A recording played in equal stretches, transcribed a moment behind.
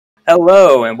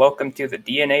Hello, and welcome to the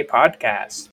DNA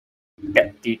podcast.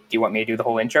 Yeah, do you want me to do the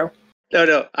whole intro?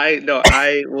 No,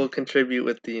 I will contribute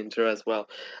with the intro as well.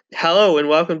 Hello and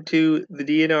welcome to the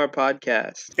DNR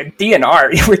podcast.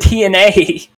 DNR, we're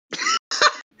DNA.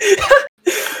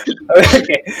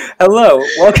 Okay, hello,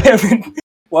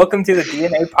 welcome to the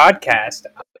DNA podcast.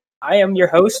 I am your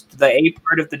host, the A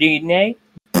part of the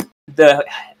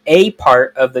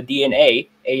DNA,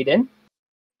 Aidan.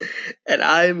 And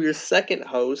I am your second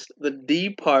host, the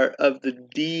D part of the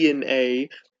DNA,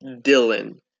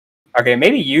 Dylan. Okay,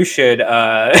 maybe you should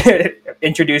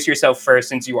introduce yourself first,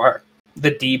 since you are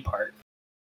the D part.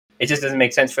 It just doesn't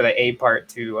make sense for the A part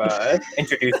to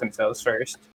introduce themselves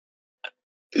first.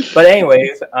 But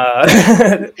anyways, with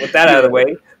that out of the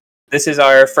way, this is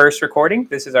our first recording.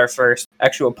 This is our first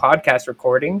actual podcast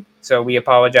recording. So we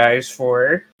apologize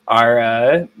for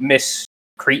our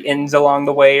miscretins along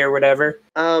the way or whatever.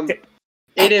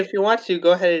 Aiden, if you want to,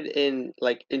 go ahead and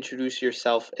introduce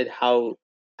yourself and how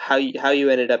you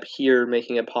ended up here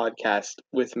making a podcast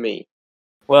with me.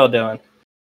 Well, Dylan,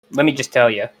 let me just tell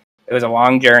you, it was a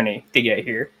long journey to get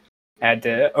here. Had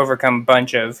to overcome a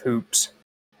bunch of hoops.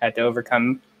 Had to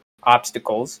overcome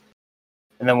obstacles.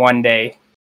 And then one day,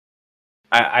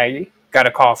 I got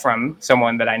a call from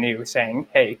someone that I knew saying,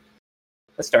 "Hey,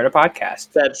 let's start a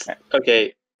podcast." That's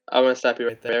okay. I'm gonna stop you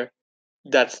right there.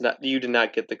 You did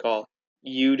not get the call.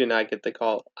 You did not get the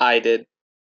call. I did.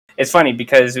 It's funny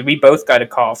because we both got a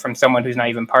call from someone who's not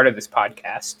even part of this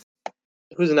podcast.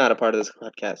 Who's not a part of this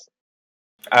podcast?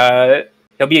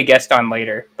 He'll be a guest on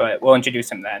later, but we'll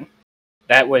introduce him then.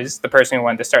 That was the person who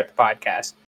wanted to start the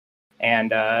podcast,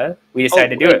 and we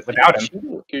decided to do it without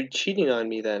him. You're cheating on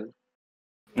me then.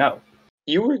 No.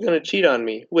 You were gonna cheat on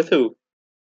me. With who?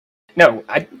 No,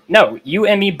 you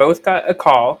and me both got a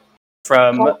call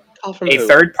from a who?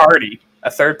 third party.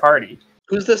 A third party.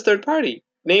 Who's this third party?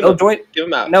 Name him. Give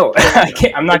him out. No,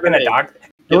 I'm not going to dox.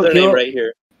 Give their name right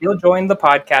here. He'll join the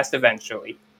podcast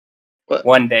eventually. What?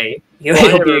 One day.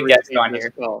 He'll be a guest on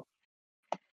here. Call.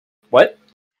 What?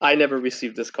 I never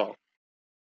received this call.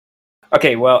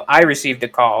 Okay, well, I received a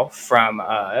call from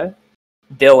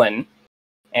Dylan,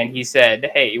 and he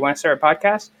said, "Hey, you want to start a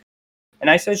podcast?" And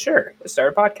I said, "Sure, let's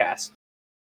start a podcast."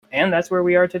 And that's where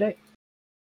we are today.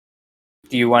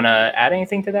 Do you want to add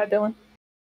anything to that, Dylan?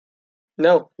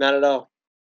 No, not at all.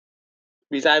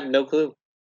 Because I have no clue.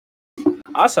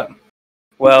 Awesome.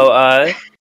 Well,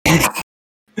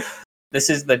 this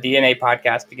is the DNA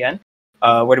podcast again.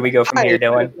 Where do we go from here,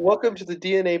 Dylan? Welcome to the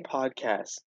DNA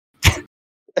podcast.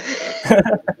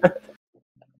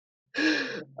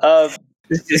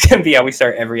 This is going to be how we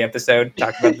start every episode.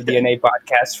 Talk about the DNA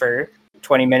podcast for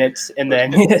 20 minutes, and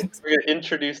then we're going to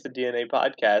introduce the DNA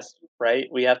podcast, right?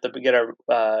 We have to get our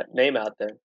name out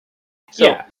there. So,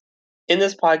 yeah. In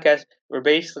this podcast, we're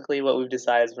basically what we've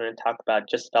decided is we're going to talk about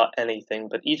just about anything,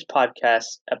 but each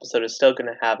podcast episode is still going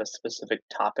to have a specific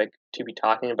topic to be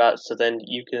talking about, so then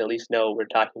you can at least know what we're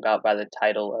talking about by the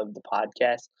title of the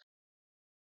podcast.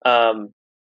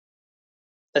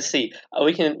 Let's see.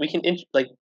 We can we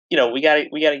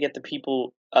gotta get the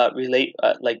people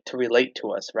relate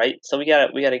to us, right? So we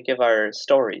gotta give our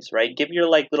stories, right? Give your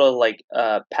little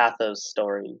pathos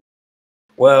story.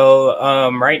 Well,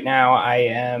 right now I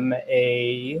am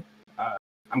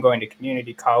I'm going to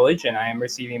community college, and I am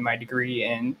receiving my degree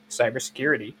in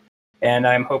cybersecurity, and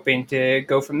I'm hoping to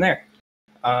go from there.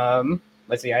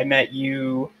 Let's see, I met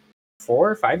you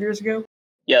 4 or 5 years ago.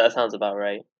 Yeah, that sounds about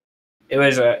right. It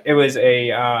was a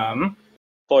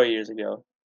 4 years ago.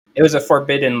 It was a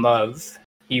forbidden love.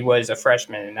 He was a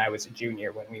freshman, and I was a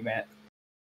junior when we met.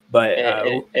 But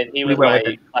and he was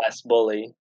my class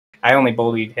bully. I only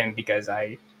bullied him because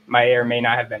I may or may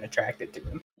not have been attracted to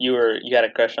him. You got a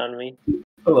crush on me?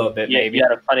 A little bit, maybe. You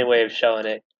had a funny way of showing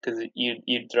it, because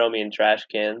you'd throw me in trash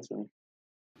cans.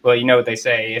 Well, you know what they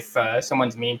say, if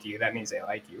someone's mean to you, that means they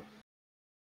like you.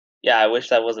 Yeah, I wish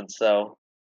that wasn't so.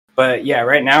 But yeah,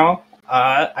 right now,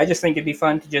 I just think it'd be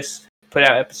fun to just put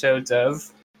out episodes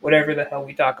of whatever the hell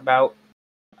we talk about.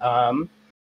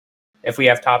 If we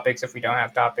have topics, if we don't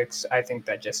have topics, I think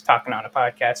that just talking on a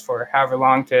podcast for however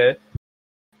long to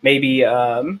maybe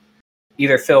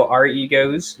either fill our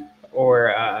egos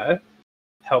or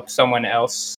help someone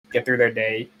else get through their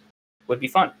day would be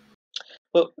fun.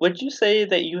 Well, would you say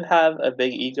that you have a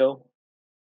big ego,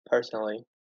 personally?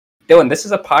 Dylan, this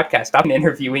is a podcast. Stop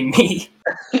interviewing me.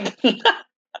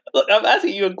 Look, I'm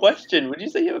asking you a question. Would you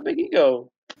say you have a big ego?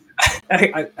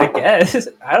 I guess.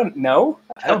 I don't know.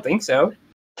 I don't think so.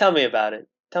 Tell me about it.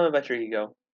 Tell me about your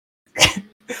ego.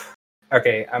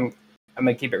 Okay, I'm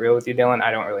gonna keep it real with you, Dylan.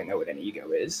 I don't really know what an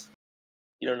ego is.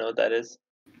 You don't know what that is?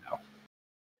 No.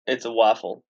 It's a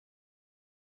waffle.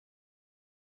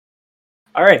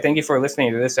 All right. Thank you for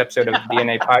listening to this episode of the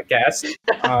DNA podcast.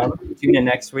 Tune in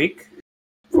next week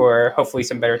for hopefully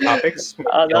some better topics. Maybe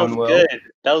Oh, that was Dylan will. good.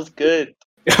 That was good.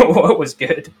 What was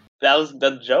good? That was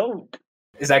the joke.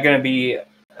 Is that going to be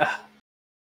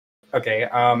okay?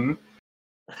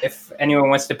 If anyone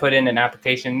wants to put in an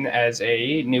application as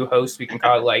a new host, we can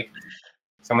call it like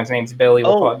someone's name's Billy.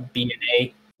 We'll call Oh, it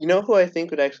BNA. you know who I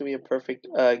think would actually be a perfect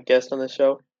guest on the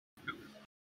show?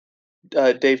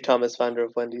 Dave Thomas, founder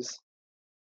of Wendy's.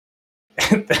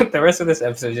 The rest of this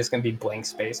episode is just going to be blank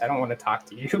space. I don't want to talk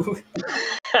to you.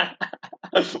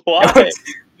 Why?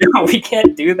 No, we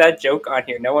can't do that joke on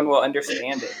here. No one will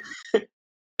understand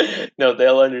it. No,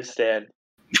 they'll understand.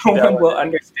 No one will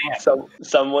understand.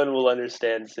 Someone will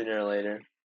understand sooner or later.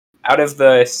 Out of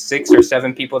the 6 or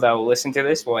 7 people that will listen to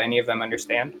this, will any of them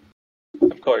understand?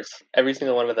 Of course. Every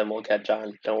single one of them will catch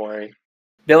on. Don't worry.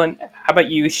 Dylan, how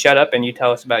about you shut up and you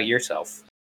tell us about yourself?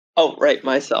 Oh, right,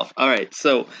 myself. All right.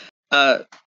 So,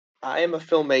 I am a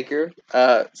filmmaker.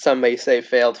 Some may say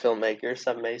failed filmmaker.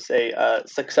 Some may say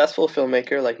successful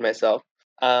filmmaker like myself.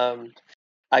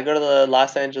 I go to the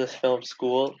Los Angeles Film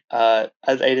School.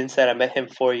 As Aidan said, I met him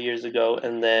 4 years ago,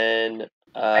 and then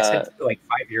I said like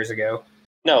 5 years ago.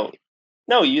 no,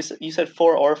 you said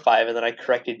 4 or 5, and then I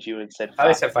corrected you and said I thought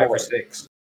I said 5 4. or 6.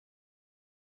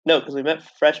 No, because we met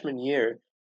freshman year.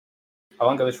 How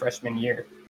long ago was freshman year?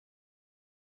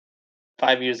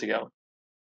 5 years ago.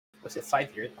 Was it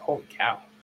 5 years? Holy cow!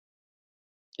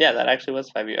 Yeah, that actually was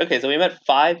 5 years. Okay, so we met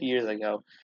 5 years ago,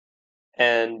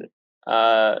 and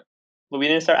but we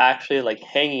didn't start actually like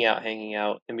hanging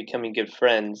out, and becoming good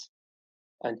friends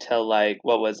until like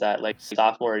what was that? Like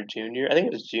sophomore or junior? I think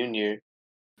it was junior.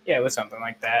 Yeah, it was something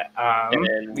like that.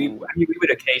 And We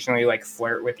would occasionally like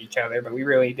flirt with each other, but we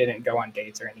really didn't go on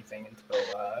dates or anything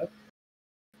until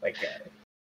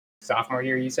sophomore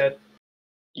year. You said?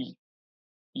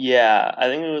 Yeah, I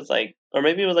think it was like, or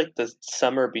maybe it was like the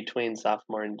summer between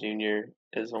sophomore and junior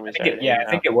is when we started hanging I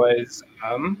think out. it was.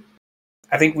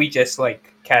 I think we just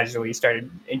like casually started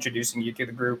introducing you to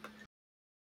the group,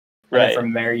 and then Right,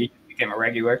 from there you became a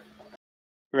regular.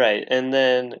 right, and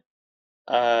then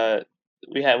uh,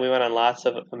 we went on lots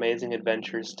of amazing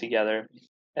adventures together,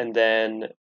 and then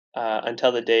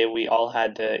until the day we all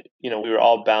had to, we were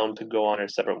all bound to go on our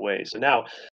separate ways. So now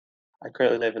I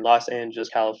currently live in Los Angeles,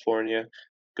 California,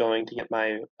 going to get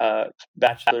my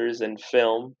bachelor's in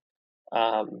film.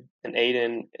 And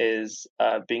Aiden is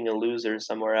being a loser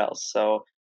somewhere else. So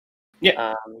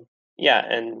Yeah. yeah,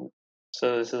 and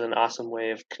so this is an awesome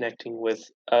way of connecting with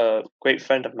a great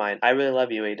friend of mine. I really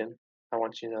love you, Aiden. I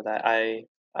want you to know that I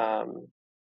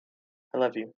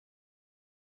love you.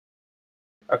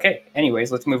 Okay.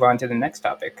 Anyways, let's move on to the next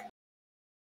topic.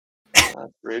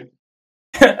 That's rude.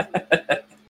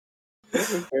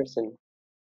 Rude person.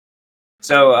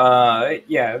 So,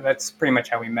 yeah, that's pretty much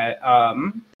how we met.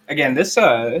 Again, this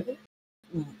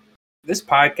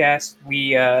podcast,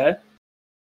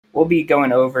 we'll be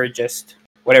going over just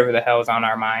whatever the hell's on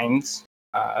our minds.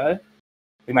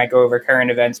 We might go over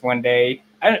current events one day.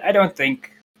 I don't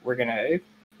think we're gonna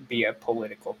be a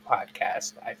political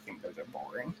podcast. I think those are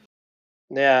boring.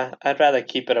 Yeah, I'd rather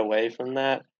keep it away from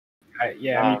that.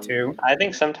 Yeah, me too. I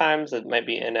think sometimes it might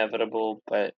be inevitable,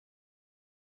 but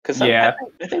because Yeah.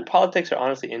 I think politics are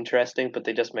honestly interesting, but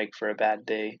they just make for a bad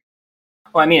day.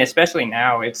 Well, I mean, especially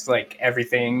now, it's like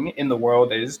everything in the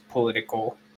world is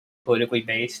politically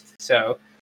based. So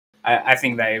I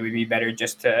think that it would be better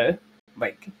just to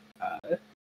like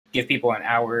give people an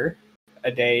hour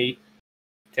a day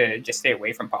to just stay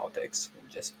away from politics.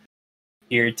 Just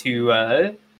here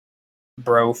to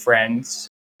bro friends,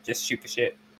 just shoot the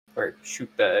shit or shoot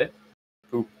the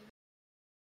poop.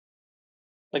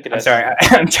 Look at I'm us. sorry,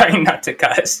 I'm trying not to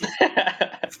cuss.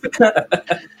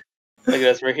 Look at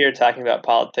us. We're here talking about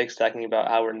politics, talking about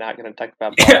how we're not going to talk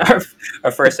about Yeah, politics.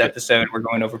 our first episode, we're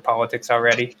going over politics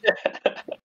already.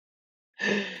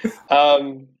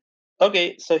 um,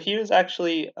 okay, so here's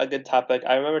actually a good topic.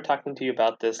 I remember talking to you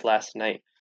about this last night,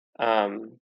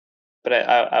 um, but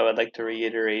I would like to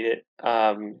reiterate it.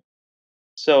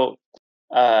 So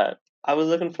I was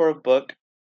looking for a book.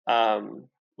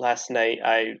 Last night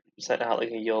I sent out like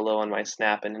a YOLO on my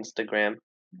Snap and Instagram.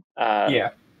 Uh, Yeah,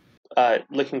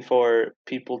 Looking for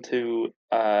people to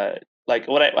like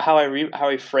how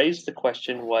I phrased the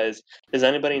question was, does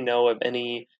anybody know of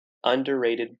any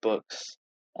underrated books,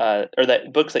 or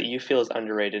that books that you feel is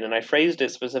underrated? And I phrased it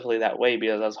specifically that way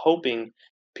because I was hoping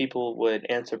people would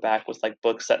answer back with like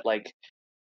books that like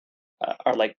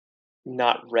are like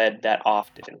not read that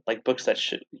often, like books that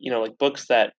should, like books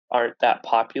that aren't that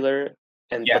popular,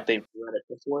 and yeah. but they've read it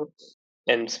before,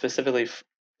 and specifically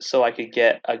so I could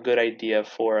get a good idea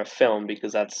for a film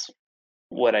because that's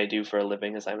what I do for a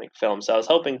living is I make films. So I was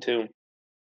hoping to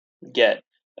get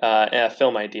a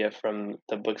film idea from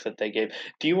the books that they gave.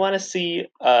 Do you want to see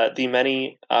the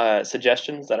many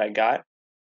suggestions that I got?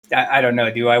 I don't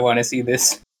know. Do I want to see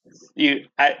this? It's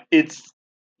it's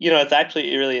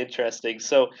actually really interesting.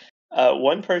 So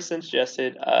one person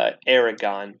suggested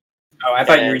Aragon, Oh, I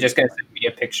thought you were and just going to send me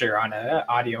a picture on an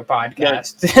audio no,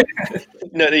 podcast.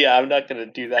 no, yeah, I'm not gonna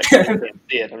do that because you can't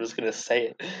see it. I'm just gonna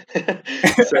say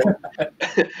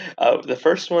it. So the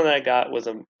first one I got was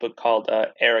a book called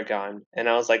Aragon, and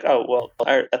I was like, oh well,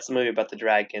 that's the movie about the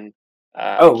dragon.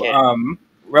 I Oh, can't.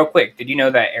 real quick, did you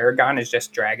know that Aragon is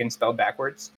just dragon spelled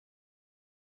backwards?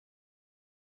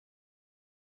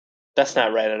 That's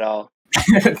not right at all.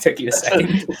 It took you a That's,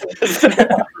 second. that's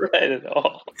not right at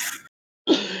all.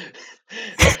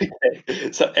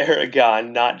 Okay, so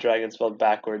Aragon, not dragon spelled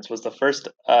backwards, was the first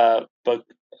book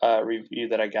review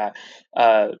that I got.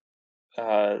 Uh,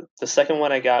 the second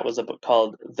one I got was a book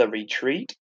called The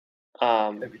Retreat.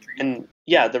 The retreat. And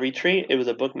yeah, The Retreat, it was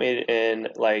a book made in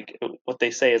like what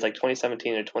they say is like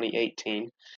 2017 or 2018.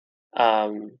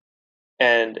 Um,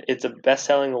 and it's a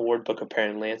best-selling award book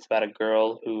apparently. It's about a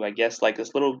girl who I guess like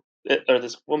this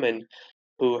woman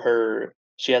who her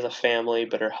she has a family,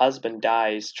 but her husband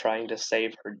dies trying to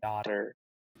save her daughter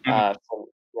Mhm. from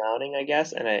drowning, I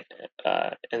guess.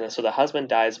 So the husband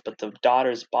dies, but the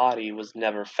daughter's body was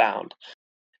never found.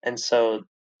 And so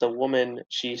the woman,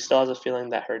 she still has a feeling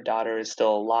that her daughter is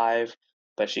still alive,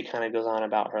 but she kind of goes on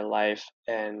about her life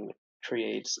and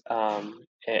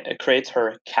it creates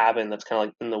her cabin that's kind of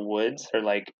like in the woods, her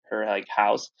like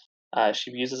house.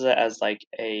 She uses it as like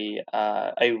a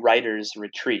writer's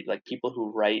retreat. Like people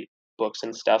who write books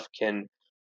and stuff can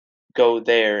go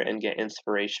there and get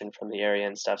inspiration from the area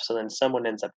and stuff. So then someone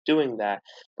ends up doing that,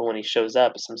 but when he shows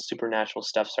up, some supernatural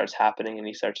stuff starts happening and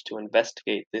he starts to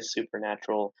investigate this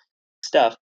supernatural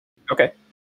stuff Okay.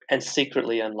 and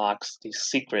secretly unlocks these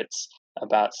secrets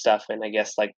about stuff and I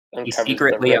guess like He uncovers the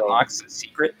secretly riddle. unlocks the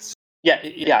secrets.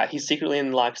 Yeah, he secretly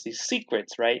unlocks these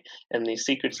secrets, right? And these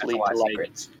secrets That's a lead lot to of like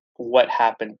secrets. what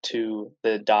happened to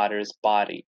the daughter's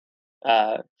body.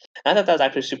 Uh, I thought that was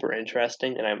actually super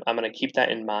interesting, and I'm gonna keep that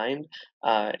in mind.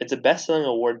 It's a best-selling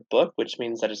award book, which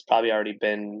means that it's probably already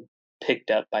been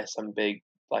picked up by some big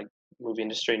like movie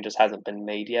industry and just hasn't been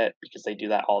made yet because they do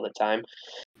that all the time.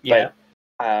 But Yeah.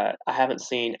 I haven't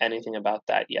seen anything about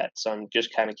that yet, so I'm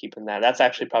just kind of keeping that. That's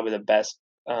actually probably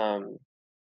um,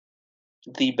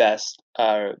 the best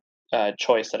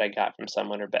choice that I got from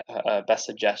someone or best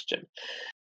suggestion.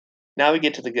 Now we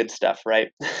get to the good stuff, right?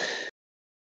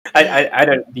 I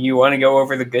don't. Do you want to go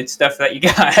over the good stuff that you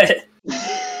got?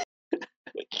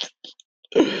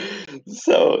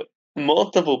 So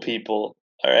multiple people,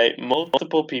 all right,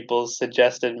 multiple people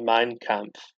suggested Mein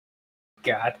Kampf.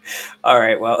 God. All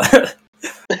right. Well,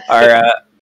 our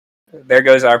there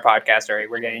goes our podcast. All right,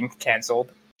 we're getting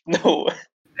canceled. No,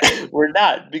 we're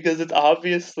not because it's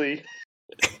obviously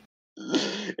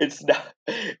it's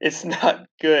not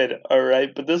good. All right,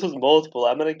 but this was multiple.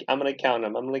 I'm gonna count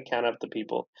them. I'm gonna count up the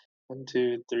people. One,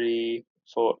 two, three,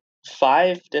 four,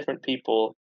 five different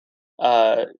people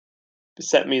uh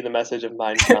sent me the message of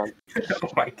Mein Kampf. Oh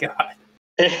my god.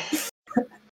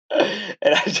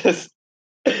 And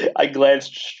I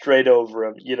glanced straight over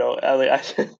him,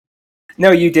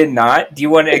 No, you did not. Do you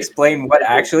want to explain what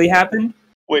actually happened?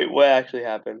 wait, what actually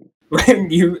happened? When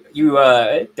you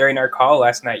during our call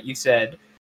last night, you said,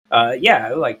 yeah,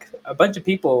 like a bunch of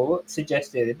people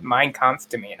suggested Mein Kampf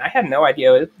to me, and I had no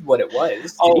idea what it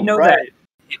was. Did you Oh, know that right.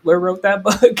 Hitler wrote that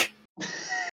book?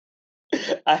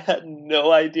 I had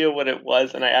no idea what it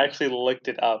was, and I actually looked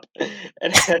it up.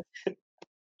 And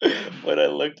when I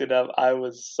looked it up, I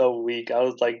was so weak. I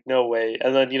was like, "No way!"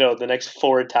 And then, the next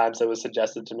four times it was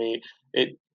suggested to me,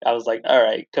 it. I was like, "All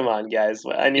right, come on, guys.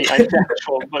 I need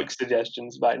actual book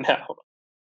suggestions by now."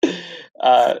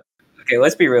 Uh, Okay,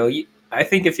 let's be real. I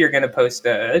think if you're gonna post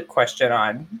a question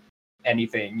on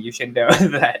anything, you should know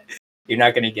that you're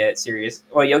not gonna get serious.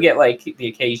 Well, you'll get like the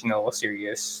occasional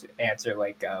serious answer,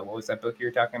 like what was that book you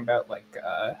were talking about, like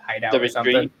Hideout the or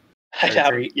something? retreat, The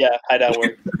hideout, Retreat. yeah, hideout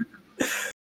work.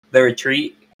 The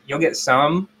Retreat. You'll get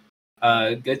some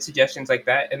good suggestions like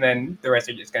that, and then the rest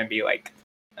are just gonna be like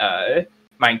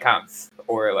Mein Kampf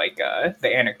or like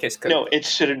the Anarchist No, Cookbook. it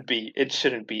shouldn't be. It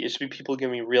shouldn't be. It should be people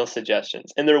giving me real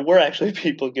suggestions. And there were actually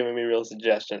people giving me real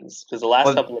suggestions because the last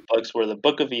Well, couple of books were The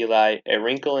Book of Eli, A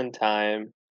Wrinkle in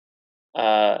Time,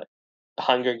 uh,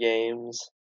 Hunger Games,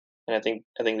 and I think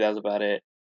that was about it.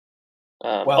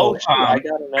 Oh well, shoot, I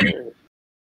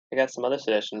got some other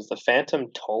suggestions. The Phantom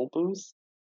Toll Booth.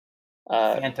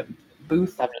 Uh, Phantom.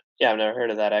 booth. I've never heard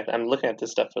of that. I'm looking at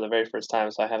this stuff for the very first time,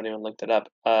 so I haven't even looked it up.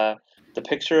 The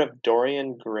picture of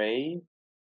Dorian Gray,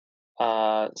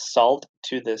 Salt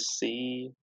to the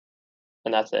Sea,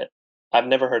 and that's it. I've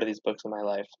never heard of these books in my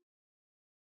life.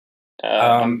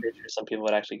 I'm Um, pretty sure some people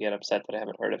would actually get upset that I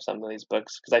haven't heard of some of these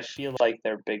books because I feel like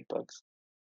they're big books.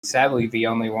 Sadly, the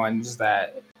only ones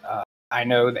that I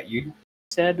know that you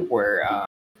said were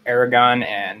Aragon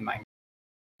and Mine.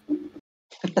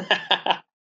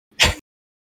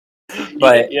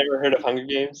 But You ever heard of Hunger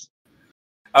Games?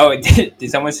 oh, did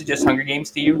someone suggest Hunger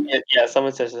Games to you? Yeah,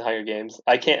 someone says it's Hunger Games.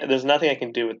 I can't. There's nothing I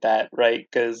can do with that, right?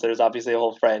 Because there's obviously a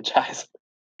whole franchise.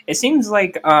 It seems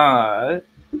like no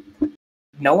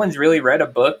one's really read a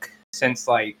book since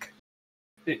like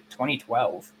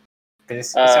 2012. Because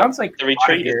it sounds like The a lot of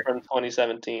Retreat is your from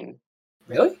 2017.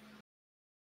 really.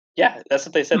 Yeah, that's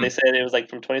what they said. Hmm. They said it was like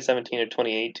from 2017 or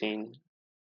 2018.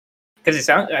 Because it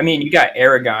sounds. I mean, you got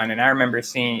Aragon, and I remember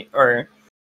seeing, or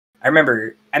I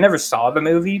remember I never saw the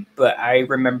movie, but I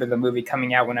remember the movie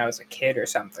coming out when I was a kid or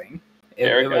something. It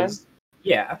Aragon? was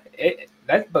yeah.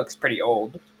 That book's pretty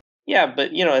old. Yeah, but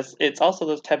it's also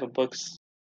those type of books.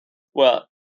 Well,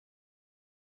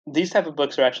 these type of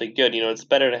books are actually good. It's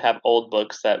better to have old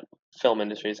books that film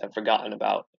industries have forgotten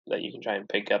about that you can try and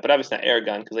pick up. But obviously not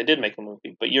Aragon because they did make a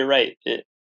movie. But you're right.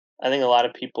 I think a lot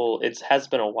of people. It has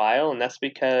been a while, and that's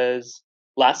because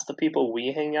lots of the people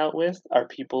we hang out with are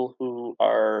people who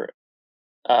are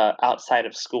outside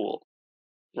of school,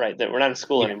 right? That we're not in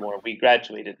school Yeah. anymore. We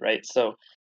graduated, right? So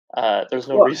there's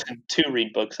no Well, reason to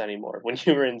read books anymore. When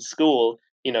you were in school,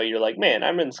 you're like, man,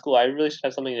 I'm in school. I really should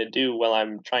have something to do while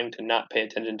I'm trying to not pay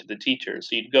attention to the teacher.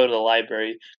 So you'd go to the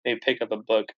library, maybe pick up a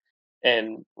book,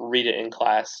 and read it in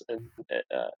class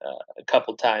a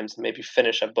couple times, and maybe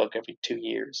finish a book every 2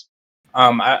 years.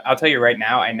 I'll tell you right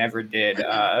now, I never did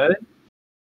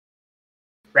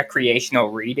recreational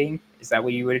reading. Is that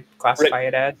what you would Re- classify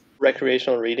it as?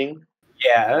 recreational reading,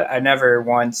 Yeah, I never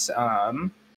once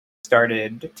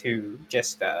started to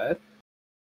just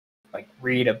like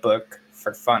read a book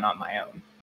for fun on my own.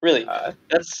 really, Uh,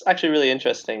 that's actually really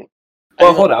interesting. I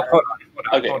well, think a hold lot on, hold on, hold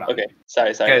on, Okay, hold on. okay.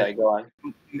 Sorry, sorry, Because sorry. Go on.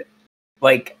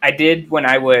 like I did when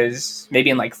I was maybe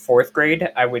in like fourth grade,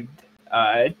 I would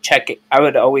check it. I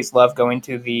would always love going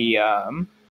to the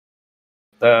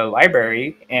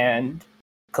library and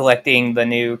collecting the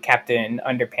new Captain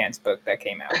Underpants book that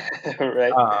came out.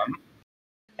 Right. Um,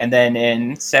 and then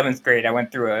in seventh grade, I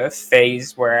went through a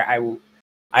phase where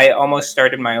I almost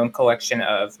started my own collection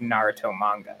of Naruto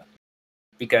manga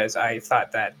because I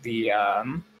thought that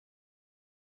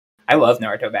I loved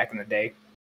Naruto back in the day,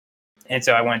 and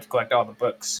so I wanted to collect all the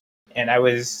books. And I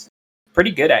was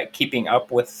pretty good at keeping up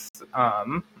with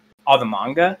all the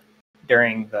manga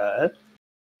during the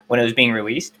when it was being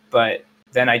released, but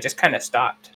then I just kind of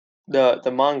stopped. The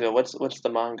manga. What's the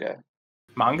manga?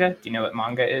 Manga? Do you know what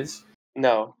manga is?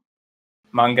 No.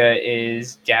 Manga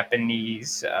is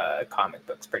Japanese comic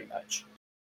books, pretty much.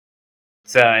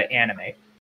 It's anime.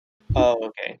 Oh,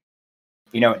 okay.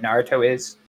 You know what Naruto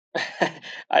is?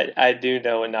 I do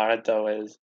know what Naruto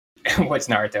is. What's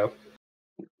Naruto?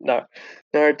 Nar-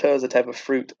 Naruto is a type of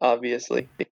fruit, obviously.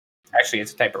 Actually,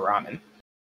 it's a type of ramen,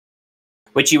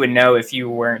 which you would know if you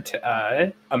weren't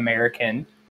American.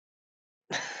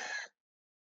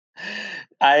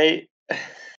 I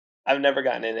I've never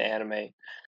gotten into anime,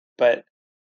 but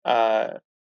uh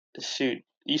shoot,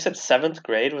 you said seventh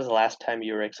grade was the last time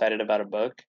you were excited about a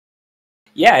book?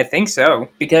 Yeah, I think so.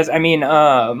 Because I mean,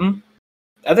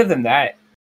 other than that,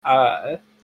 uh,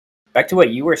 back to what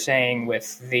you were saying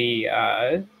with the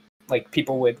like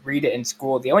people would read it in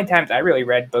school. The only times I really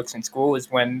read books in school was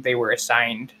when they were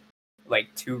assigned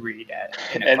like to read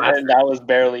in a And classroom. that was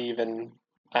barely even.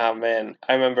 Oh man,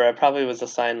 I remember I probably was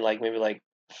assigned like maybe like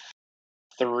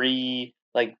three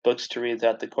like books to read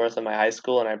throughout the course of my high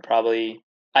school, and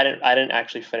I didn't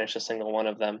actually finish a single one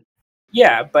of them.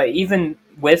 Yeah, but even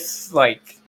with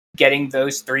like getting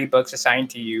those three books assigned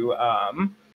to you,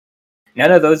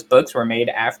 none of those books were made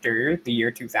after the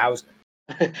year 2000.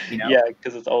 You know, Yeah,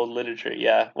 because it's old literature.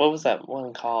 Yeah, what was that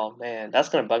one called? Man, that's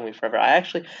gonna bug me forever.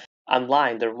 I'm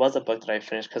lying. There was a book that I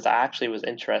finished because I actually was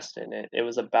interested in it. It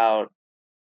was about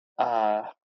uh,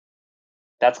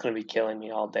 that's gonna be killing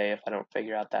me all day if I don't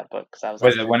figure out that book because I was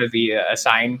was it actually one of the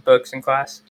assigned books in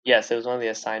class? yes, it was one of the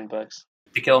assigned books.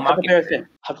 To Kill a Huckleberry Mockingbird.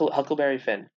 Finn. Huckleberry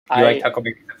Finn. You liked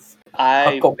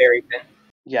I Huckleberry Finn?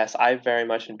 yes, I very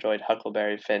much enjoyed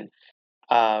Huckleberry Finn.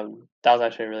 That was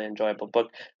actually a really enjoyable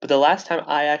book. But the last time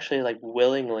I actually like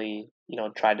willingly,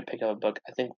 tried to pick up a book,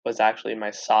 I think was actually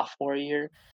my sophomore year.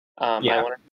 I Yeah.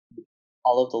 wanted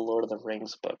all of the Lord of the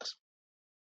Rings books.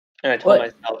 And I told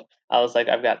What? myself, I was like,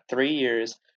 I've got 3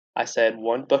 years. I said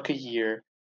 1 book a year,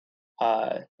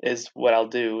 is what I'll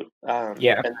do,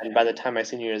 Yeah, and then by the time my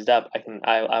senior year is up,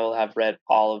 I will have read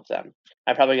all of them.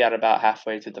 I probably got about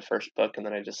halfway through the first book, and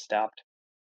then I just stopped.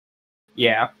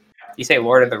 yeah. You say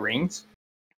Lord of the Rings?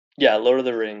 Yeah, Lord of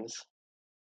the Rings.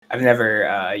 I've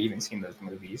never even seen those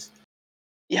movies.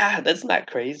 Yeah, that's not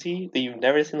crazy that you've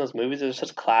never seen those movies. They're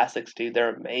such classics, dude.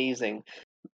 They're amazing.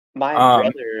 My Um,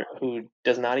 brother, who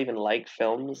does not even like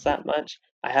films that much,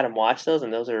 I had him watch those,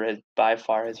 and those are by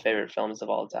far his favorite films of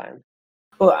all time.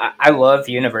 well, I love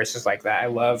universes like that. I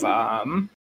love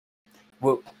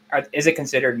well, is it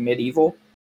considered medieval?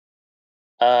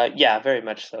 Yeah, very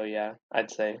much so. Yeah,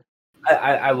 I'd say.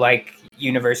 I like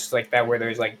universes like that where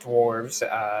there's like dwarves,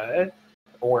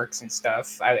 orcs, and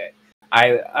stuff.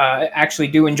 I actually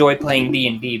do enjoy playing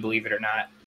D&D, believe it or not.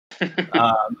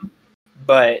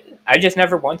 But I just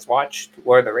never once watched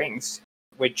Lord of the Rings,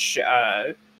 which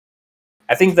I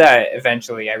think that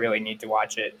eventually I really need to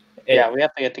watch it. Yeah, It we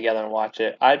have to get together and watch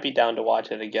it. I'd be down to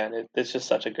watch it again. It's just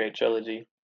such a great trilogy.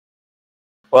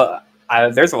 well,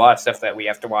 there's a lot of stuff that we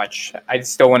have to watch. I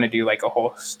still want to do like a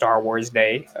whole Star Wars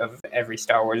day of every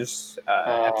Star Wars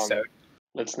Um, episode.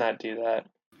 let's not do that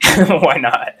Why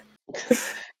not?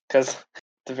 because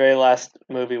the very last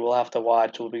movie we'll have to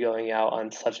watch will be going out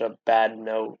on such a bad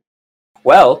note.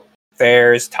 Well,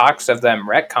 there's talks of them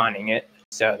retconning it,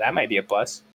 so that might be a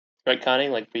plus.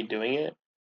 Retconning, like redoing it.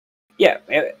 Yeah,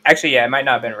 actually, yeah, it might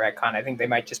not have been a retcon. I think they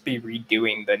might just be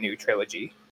redoing the new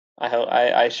trilogy. I hope.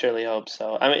 I surely hope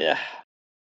so. I mean, I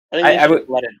think they I should would. just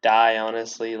let it die.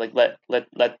 Honestly, like let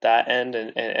that end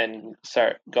and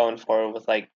start going forward with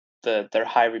like their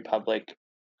High Republic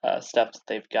stuff that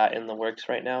they've got in the works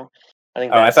right now. I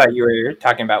think Oh, I that's thought you were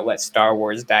talking about let Star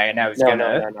Wars die, and no.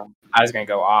 I was gonna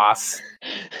go off.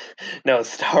 No,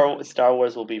 Star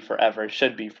Wars will be forever.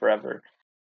 Should be forever.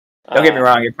 Don't get me Uh,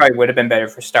 wrong; it probably would have been better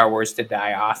for Star Wars to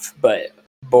die off, but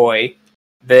boy,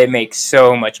 they make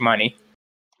so much money.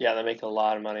 yeah, they make a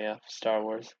lot of money off of Star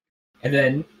Wars. And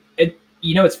then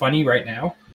what's funny right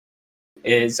now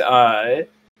is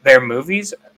their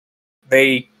movies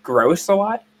they gross a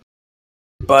lot,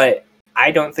 but I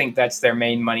don't think that's their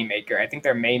main moneymaker. I think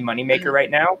their main moneymaker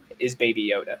right now is Baby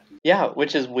Yoda. Yeah,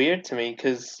 which is weird to me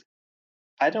because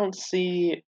I don't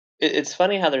see. It's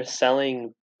funny how they're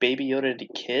selling Baby Yoda to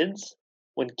kids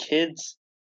when kids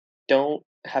don't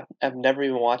have never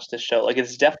even watched the show. Like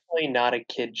it's definitely not a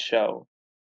kid show,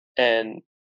 and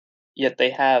yet they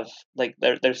have like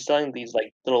they're selling these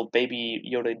like little Baby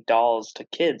Yoda dolls to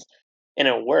kids, and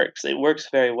it works. It works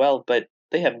very well, but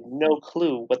they have no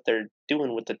clue what they're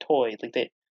doing with the toy.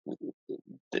 Like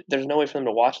there's no way for them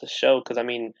to watch the show because I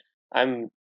mean I'm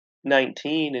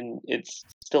 19 and it's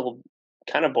still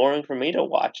kind of boring for me to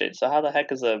watch it. So how the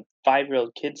heck is a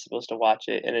 5-year-old kid supposed to watch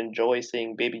it and enjoy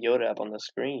seeing Baby Yoda up on the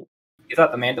screen? You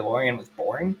thought The Mandalorian was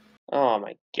boring? Oh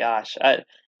my gosh.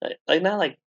 Like not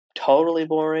like totally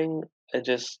boring. I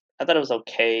thought it was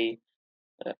okay.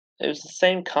 It was the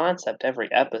same concept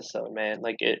every episode, man.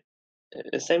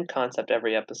 The same concept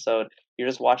every episode. You're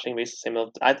just watching basically the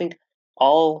same. I think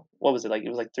all what was it like? It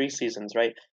was like 3 seasons,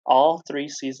 right? All 3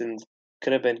 seasons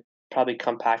could have been probably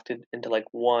compacted into like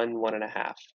one and a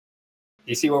half.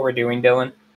 You see what we're doing,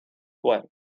 Dylan? What?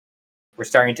 We're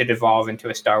starting to devolve into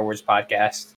a Star Wars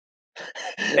podcast.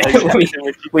 Exactly we, what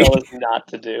you we tell us not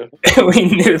to do. we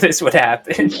knew this would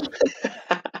happen.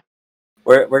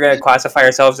 We're gonna classify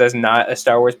ourselves as not a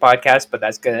Star Wars podcast, but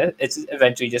it's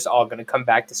eventually just all gonna come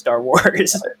back to Star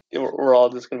Wars. We're all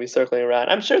just going to be circling around.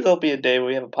 I'm sure there'll be a day where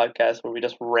we have a podcast where we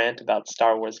just rant about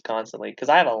Star Wars constantly because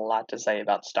I have a lot to say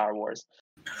about Star Wars.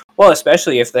 Well,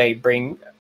 especially if they bring,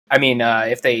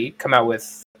 if they come out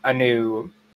with a new,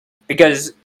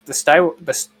 because the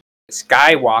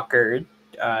Skywalker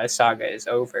saga is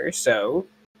over, so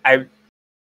I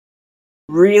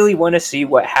really want to see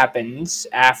what happens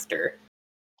after.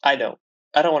 I don't.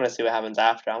 I don't want to see what happens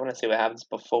after. I want to see what happens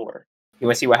before. You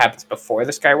want to see what happens before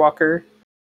the Skywalker,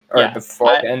 or Yeah.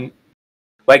 before then?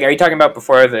 Like, are you talking about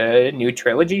before the new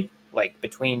trilogy, like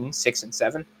between 6 and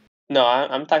 7? No,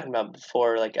 I'm talking about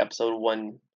before like episode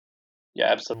 1.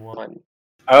 Yeah, episode 1.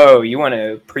 Oh, you want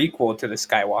a prequel to the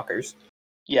Skywalkers?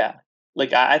 Yeah.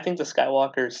 Like I think the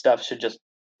Skywalker stuff should just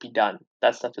be done.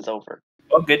 That stuff is over.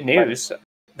 Well, good But news.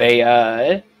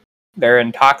 They're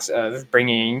in talks of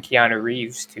bringing Keanu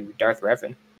Reeves to Darth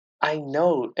Revan. I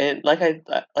know, and like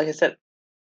I said,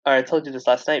 or I told you this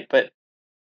last night, but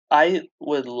I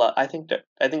would love. I think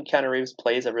Keanu Reeves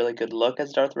plays a really good look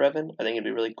as Darth Revan. I think it'd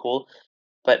be really cool.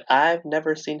 But I've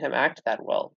never seen him act that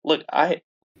well. Look, I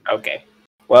Okay.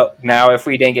 Well, now if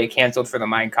we didn't get canceled for the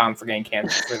Mind Comp, we're getting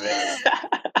canceled for this.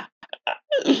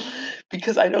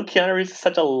 Because I know Keanu Reeves is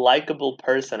such a likable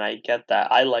person. I get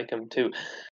that. I like him too.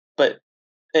 But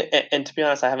and to be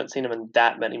honest, I haven't seen him in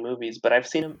that many movies, but I've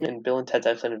seen him in Bill and Ted's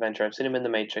Excellent Adventure. I've seen him in The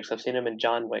Matrix. I've seen him in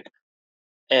John Wick.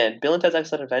 And Bill and Ted's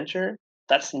Excellent Adventure,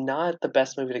 that's not the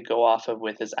best movie to go off of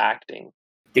with his acting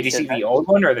Did you because see the old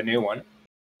one or the new one?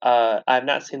 I've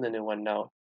not seen the new one,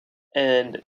 no.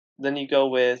 And then you go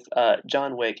with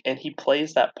John Wick, and he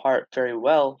plays that part very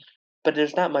well, but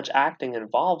there's not much acting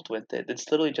involved with it. It's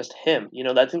literally just him.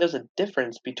 I think there's a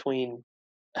difference between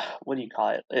what do you call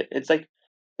it? It's like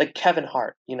Kevin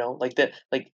Hart.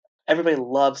 Like everybody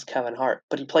loves Kevin Hart,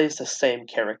 but he plays the same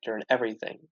character in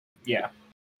everything. Yeah.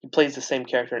 He plays the same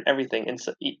character in everything, and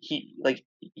so he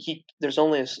there's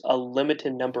only a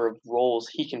limited number of roles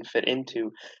he can fit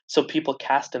into, so people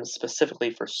cast him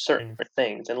specifically for certain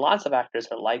things, and lots of actors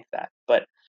are like that.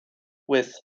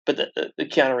 With but the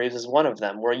Keanu Reeves is one of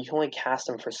them, where you can only cast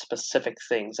him for specific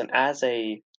things, and as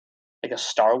a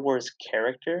Star Wars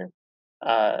character,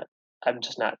 uh, I'm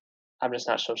just not I'm just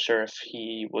not so sure if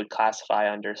he would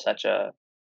classify under such a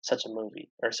movie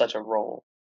or such a role.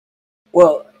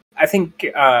 Well, I think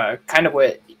kind of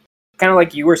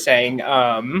like you were saying.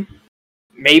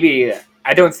 Maybe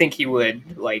I don't think he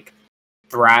would like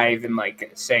thrive in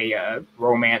like say a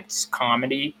romance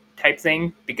comedy type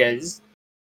thing because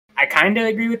I kind of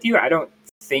agree with you. I don't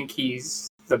think he's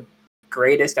the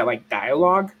greatest at like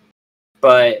dialogue,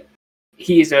 but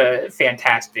he's a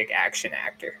fantastic action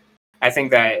actor. I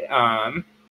think that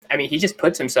I mean he just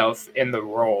puts himself in the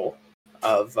role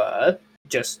of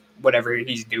just whatever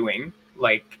he's doing,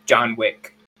 like John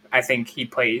Wick. I think he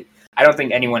played. I don't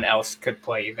think anyone else could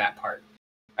play that part.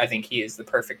 I think he is the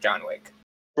perfect John Wick.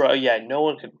 Bro, yeah, no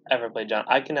one could ever play John.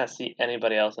 I cannot see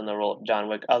anybody else in the role of John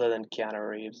Wick other than Keanu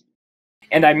Reeves.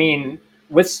 And I mean,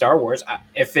 with Star Wars,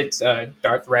 if it's a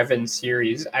Darth Revan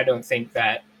series, I don't think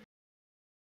that.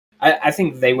 I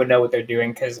think they would know what they're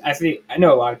doing because I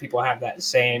know a lot of people have that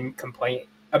same complaint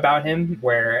about him,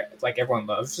 where like everyone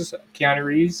loves Keanu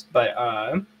Reeves, but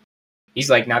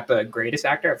he's like not the greatest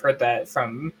actor. I've heard that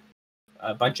from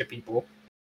a bunch of people,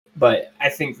 but I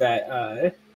think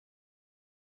that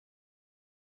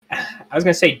I was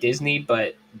gonna say Disney,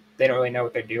 but they don't really know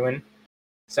what they're doing.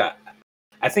 So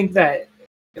I think that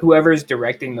whoever's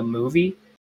directing the movie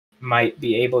might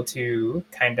be able to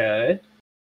kind of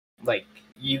like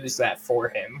use that for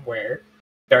him, where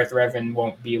Darth Revan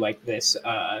won't be like this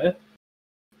a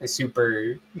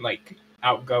super like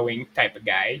outgoing type of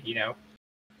guy. He'll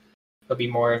be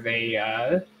more of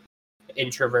a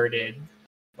introverted,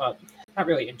 well, not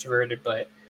really introverted, but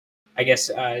I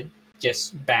guess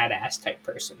just badass type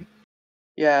person.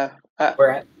 Yeah,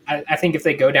 Where I think if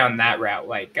they go down that route,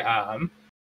 like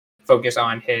focus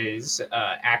on his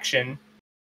action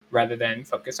rather than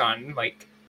focus on like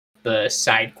the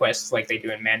side quests like they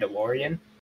do in Mandalorian,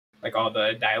 like all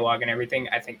the dialogue and everything,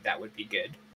 I think that would be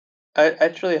good. I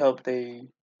truly hope they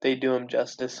do him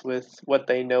justice with what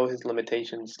they know his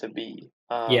limitations to be.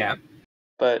 Yeah,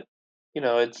 But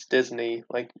it's Disney,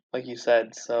 like you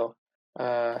said. So,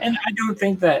 and I don't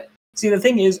think that. See, the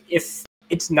thing is, if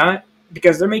it's not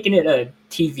because they're making it a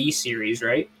TV series,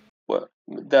 right? what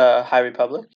the High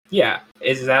Republic? Yeah,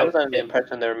 is I was that under the it?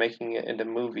 impression they were making it into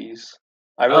movies.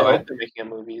 I really Oh, hope they're making it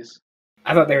movies.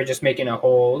 I thought they were just making a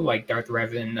whole like Darth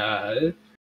Revan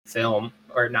film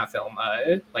or not film,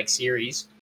 like series.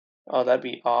 Oh, that'd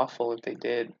be awful if they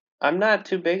did. I'm not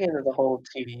too big into the whole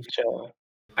TV show.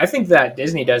 I think that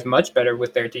Disney does much better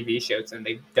with their TV shows than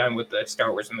they've done with the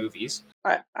Star Wars movies.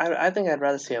 I think I'd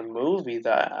rather see a movie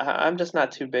though. I'm just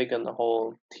not too big on the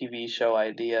whole TV show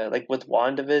idea. Like with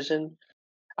WandaVision,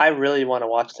 I really want to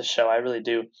watch the show. I really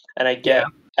do. And Yeah,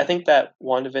 I think that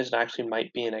WandaVision actually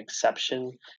might be an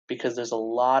exception because there's a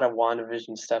lot of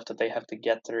WandaVision stuff that they have to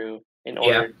get through in yeah,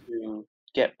 order to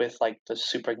get with like the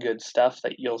super good stuff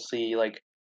that you'll see like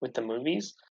with the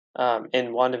movies. And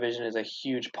WandaVision is a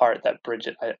huge part that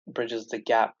bridges the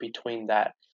gap between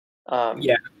that. Um,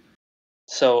 yeah,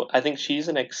 so I think she's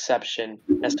an exception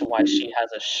as to why she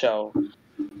has a show,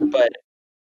 but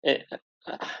it,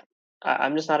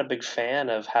 I'm just not a big fan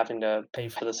of having to pay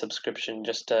for the subscription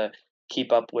just to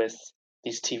keep up with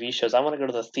these TV shows. I want to go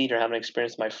to the theater, have an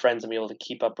experience with my friends, and be able to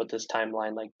keep up with this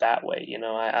timeline like that way.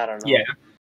 I don't yeah. know.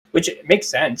 Which makes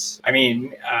sense. I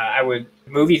mean, I would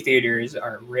movie theaters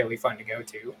are really fun to go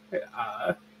to.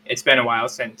 It's been a while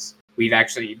since we've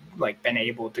actually like been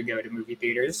able to go to movie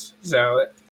theaters, so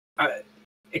uh,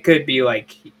 it could be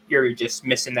like you're just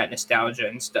missing that nostalgia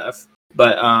and stuff.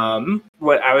 But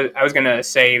what I was gonna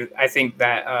say, I think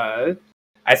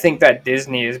that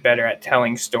Disney is better at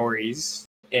telling stories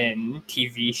in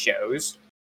TV shows,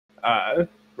 uh,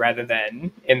 rather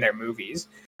than in their movies,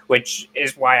 which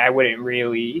is why I wouldn't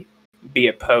really be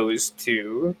opposed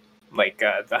to like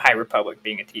the High Republic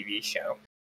being a TV show.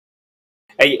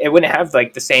 It wouldn't have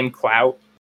like the same clout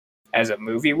as a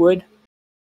movie would,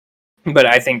 but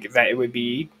I think that it would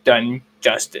be done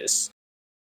justice.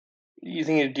 You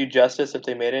think it'd do justice if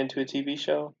they made it into a TV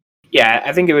show? Yeah,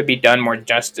 I think it would be done more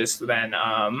justice than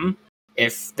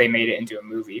if they made it into a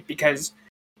movie, because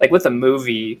like with a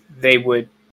movie they would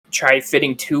try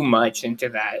fitting too much into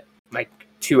that like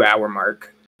 2 hour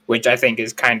mark, which I think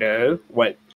is kind of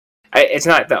what it's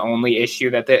not the only issue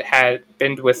that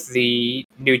happened with the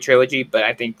new trilogy, but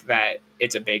I think that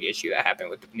it's a big issue that happened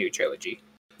with the new trilogy.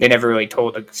 They never really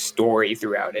told a story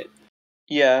throughout it.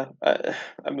 Yeah,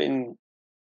 I mean,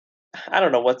 I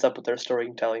don't know what's up with their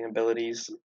storytelling abilities,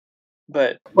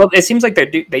 but Well, it seems like they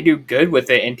do good with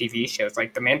it in TV shows.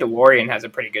 Like The Mandalorian has a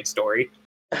pretty good story.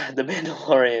 The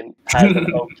Mandalorian has an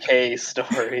okay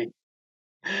story.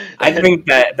 I think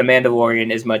that The Mandalorian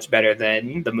is much better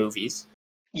than the movies.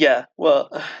 Yeah, well,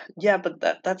 yeah, but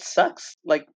that sucks.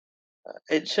 Like,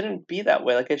 it shouldn't be that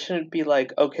way. Like, it shouldn't be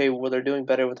like, okay, well, they're doing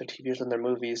better with their TV shows than their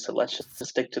movies, so let's just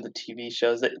stick to the TV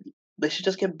shows. They should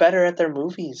just get better at their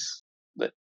movies.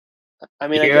 But I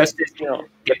mean, I get, Yes, Disney,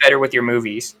 get better with your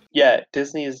movies. yeah,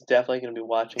 Disney is definitely going to be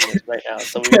watching this right now,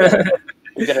 so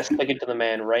we gotta stick it to the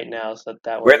man right now, so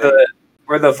that way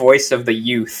we're the voice of the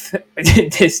youth.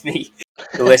 Disney,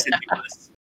 listen to us.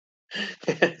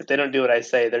 if they don't do what I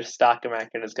say, their stock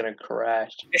market is going to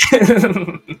crash.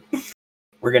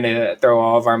 We're gonna throw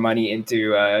all of our money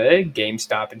into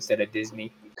GameStop instead of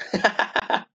Disney.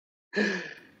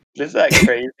 Is that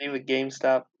crazy with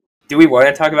GameStop? Do we want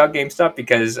to talk about GameStop?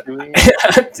 Because Do we?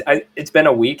 it's been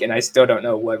a week and I still don't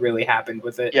know what really happened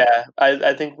with it. Yeah,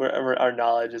 I think our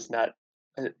knowledge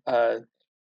uh,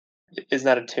 is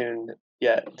not attuned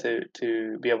yet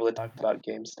to be able to talk about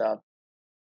GameStop.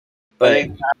 I But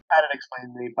think I've had it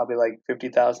explained to me probably like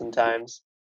 50,000 times,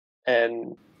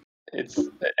 and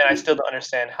I still don't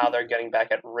understand how they're getting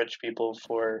back at rich people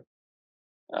for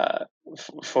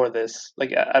this.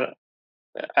 Like I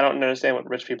don't understand what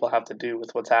rich people have to do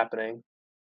with what's happening.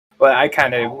 what I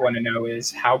kind of want to know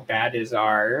is how bad is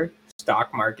our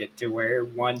stock market to where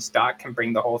one stock can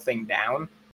bring the whole thing down?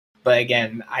 But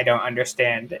again, I don't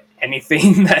understand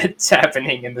anything that's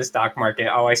happening in the stock market.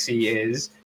 All I see is,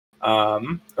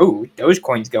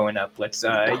 Dogecoin's going up. Let's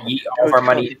yeet all of our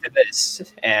money into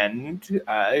this, and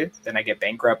then I get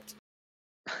bankrupt.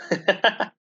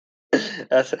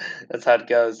 that's that's how it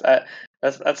goes.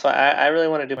 That's why I really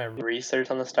want to do my research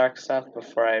on the stock stuff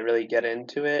before I really get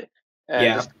into it. And I'm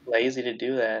Yeah. just lazy to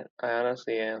do that. I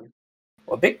honestly am.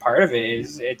 Well, a big part of it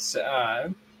is it's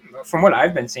from what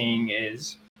I've been seeing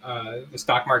is the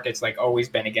stock market's like always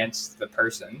been against the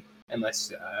person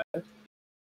unless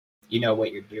you know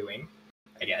what you're doing,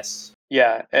 I guess.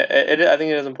 Yeah, I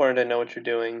think it is important to know what you're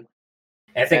doing.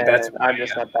 And I think that's why, I'm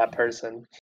just not that person.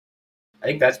 I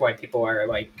think that's why people are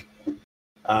like,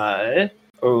 oh,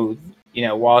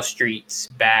 Wall Street's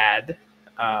bad.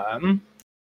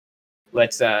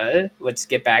 Let's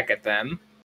get back at them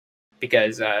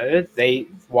because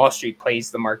Wall Street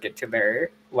plays the market to their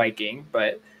liking.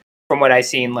 But from what I've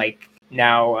seen, like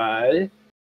now,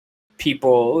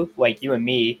 people like you and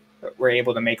me were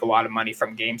able to make a lot of money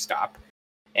from GameStop,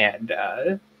 and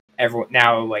everyone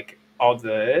now like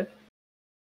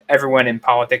everyone in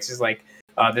politics is like,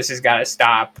 this has got to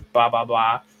stop, blah blah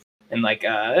blah, and like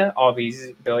all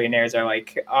these billionaires are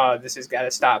like, this has got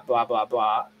to stop, blah blah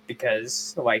blah,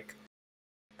 because like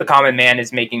the common man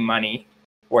is making money,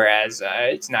 whereas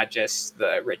it's not just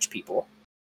the rich people.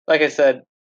 Like I said,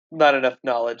 not enough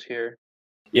knowledge here.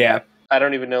 Yeah, I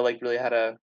don't even know like really how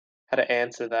to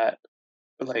answer that.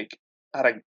 Like how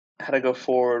to go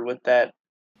forward with that.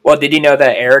 Well, did you know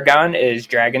that Aragon is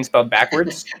dragon spelled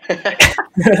backwards?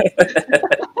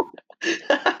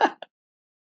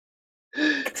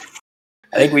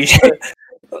 I think we should.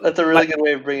 That's a really good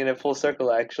way of bringing it full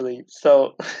circle, actually.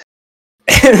 So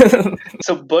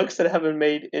books that have been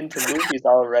made into movies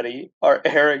already are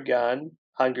Aragon,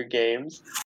 Hunger Games.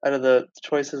 Out of the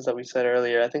choices that we said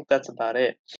earlier, I think that's about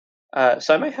it.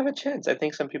 So I might have a chance. I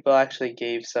think some people actually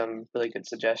gave some really good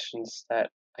suggestions that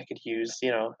I could use.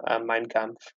 Mein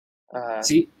Kampf.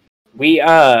 See, we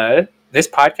this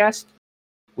podcast,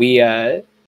 we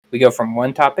go from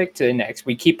one topic to the next.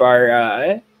 We keep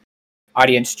our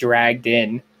audience dragged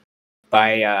in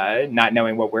by not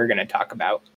knowing what we're going to talk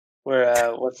about.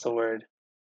 We're what's the word?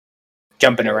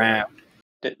 Jumping around.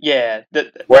 Yeah,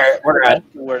 We're that's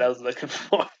the word I was looking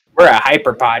for. We're a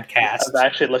hyper I podcast. was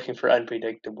actually looking for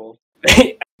unpredictable.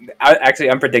 Actually,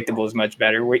 unpredictable is much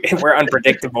better. We're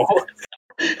unpredictable.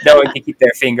 No one can keep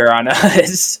their finger on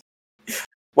us.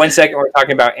 1 second we're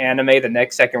talking about anime, the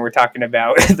next second we're talking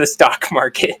about the stock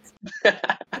market.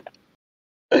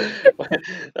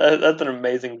 That's an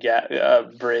amazing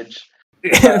bridge.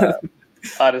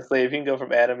 Honestly, if you can go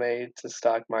from anime to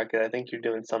stock market, I think you're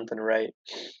doing something right.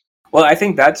 Well, I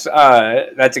think that's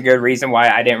a good reason why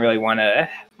I didn't really want to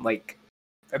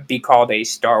be called a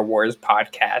Star Wars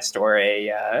podcast or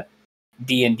a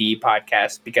D&D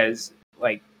podcast, because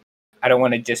I don't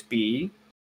want to just be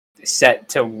set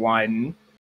to one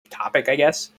topic, I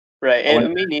guess. Right,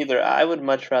 and me neither. I would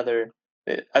much rather.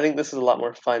 I think this is a lot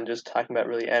more fun just talking about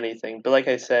really anything. But like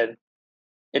I said,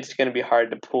 it's going to be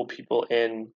hard to pull people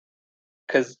in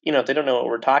because if they don't know what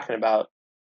we're talking about,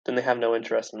 then they have no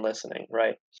interest in listening,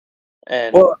 right?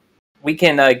 And well, we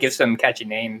can give some catchy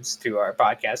names to our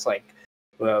podcast.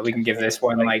 We can give this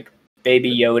one like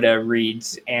Baby Yoda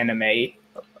reads anime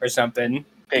or something.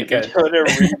 Baby Yoda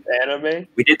reads anime.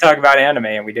 We did talk about anime,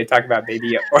 and we did talk about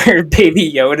Baby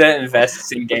Yoda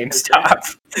invests in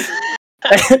GameStop.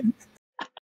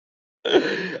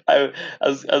 I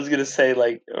was gonna say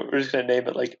we're just gonna name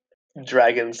it like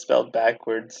dragon spelled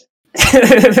backwards.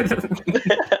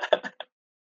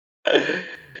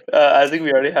 I think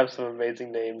we already have some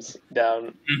amazing names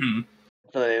down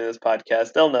for the name of this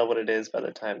podcast. They'll know what it is by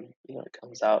the time it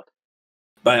comes out.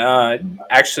 But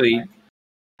actually,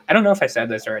 I don't know if I said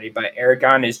this already, but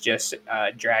Aragon is just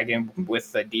dragon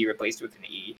with the D replaced with an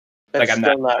E. That's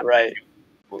still not right.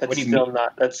 What do you mean?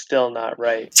 That's still not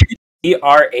right.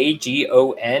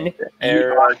 ERAGON.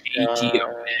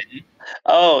 ERAGON.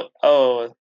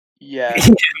 Oh, yeah.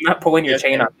 I'm not pulling your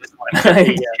chain on this one.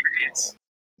 I'm serious.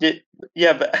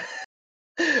 Yeah, but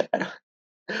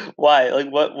why? Like,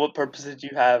 what purpose did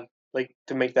you have,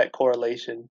 to make that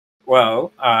correlation?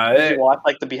 Well, did you watch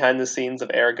the behind the scenes of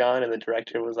Aragon, and the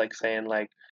director was saying well,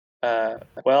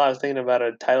 I was thinking about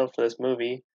a title for this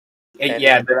movie.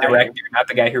 Yeah, the director, not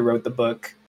the guy who wrote the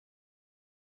book.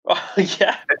 Oh,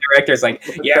 yeah. The director's like,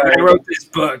 yeah, when I wrote this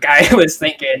book, I was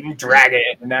thinking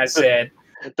dragon, and I said...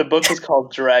 The book was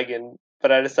called Dragon,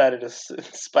 but I decided to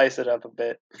spice it up a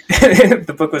bit.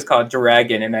 The book was called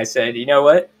Dragon, and I said, you know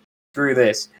what? Screw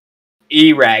this.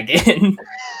 E-Ragon.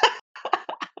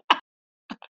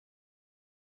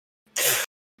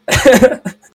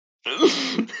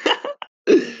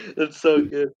 That's so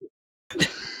good.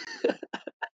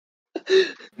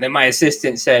 Then my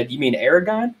assistant said, you mean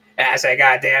Aragon? And I said,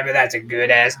 God damn it, that's a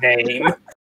good-ass name.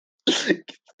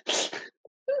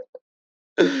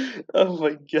 Oh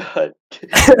my god.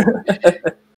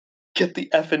 Get the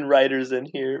effing writers in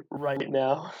here right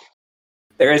now.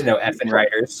 There is no effing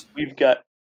writers. We've got...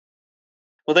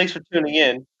 Well, thanks for tuning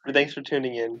in.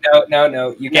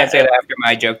 No. You can't say that after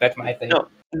my joke. That's my thing. No,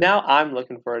 now I'm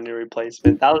looking for a new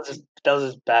replacement. That was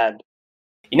just bad.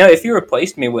 If you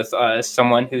replaced me with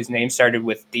someone whose name started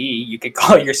with D, you could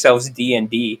call yourselves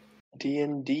D&D.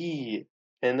 D&D.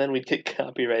 And then we'd get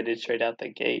copyrighted straight out the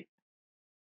gate.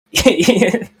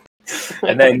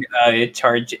 And then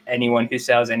charge anyone who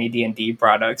sells any D&D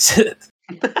products.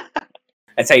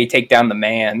 That's how you take down the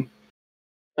man.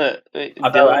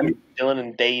 Dillon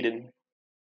and Dayton.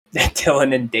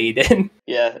 Dillon and Dayton.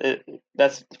 Yeah,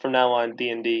 that's from now on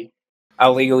D&D.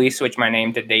 I'll legally switch my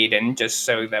name to Dayton just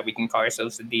so that we can call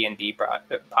ourselves the D&D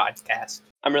podcast.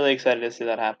 I'm really excited to see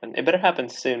that happen. It better happen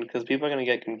soon because people are gonna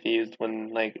get confused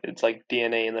when it's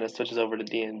DNA and then it switches over to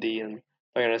D&D, and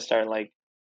they're gonna start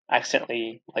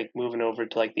accidentally moving over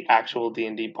to the actual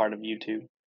D&D part of YouTube.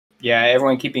 Yeah,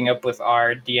 everyone keeping up with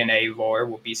our DNA lore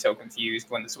will be so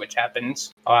confused when the switch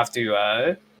happens. I'll have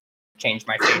to change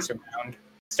my face around,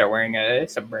 start wearing a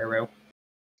sombrero.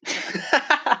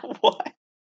 What?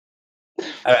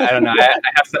 I don't know. I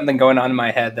have something going on in my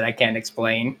head that I can't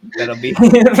explain. That'll be...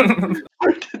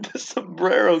 Where did the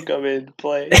sombrero come into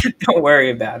play? Don't worry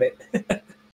about it.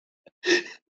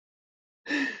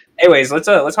 Anyways, let's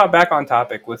hop back on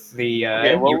topic with the...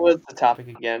 Okay, what was the topic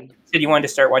again? You said you wanted to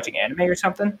start watching anime or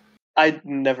something? I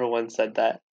never once said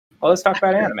that. Well, let's talk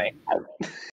about anime.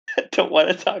 I don't want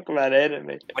to talk about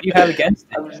anime. What do you have against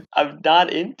it? I'm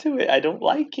not into it. I don't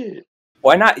like it.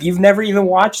 Why not? You've never even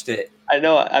watched it. I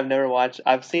know. I've never watched...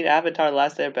 I've seen Avatar: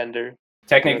 Last Airbender.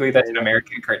 Technically, that's an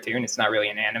American cartoon. It's not really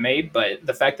an anime, but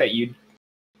the fact that you...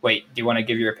 Wait, do you want to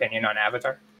give your opinion on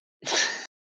Avatar?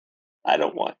 I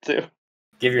don't want to.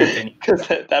 Give your opinion. Because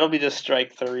that'll be just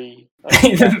strike 3.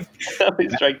 That'll be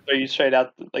strike 3 straight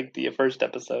out the first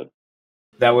episode.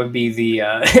 That would be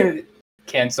the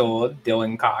cancel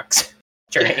Dylan Cox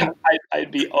train. I'd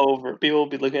be over. People will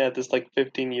be looking at this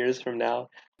 15 years from now.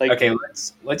 Okay,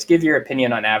 let's give your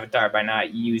opinion on Avatar by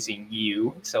not using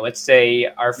you. So let's say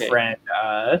our friend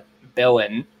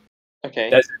Billin Okay.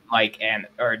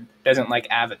 doesn't like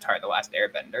Avatar: The Last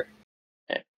Airbender.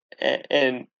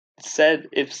 And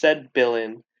if said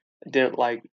Billin didn't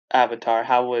like Avatar,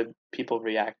 how would people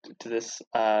react to this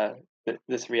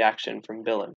reaction from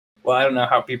Billin? Well, I don't know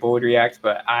how people would react,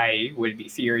 but I would be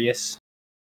furious.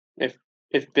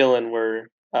 If Billin were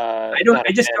I don't. not a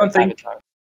I just fan of don't think. Avatar.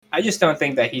 I just don't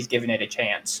think that he's given it a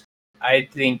chance. I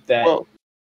think that Well,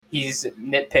 he's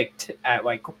nitpicked at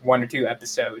like one or two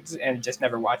episodes and just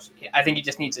never watched. I think he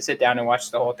just needs to sit down and watch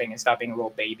the whole thing and stop being a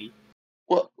little baby.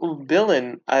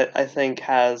 Billin, I think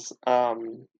has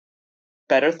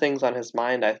better things on his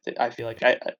mind. I feel like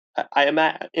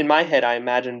in my head I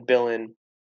imagine Billin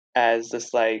as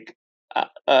this like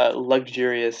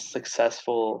luxurious,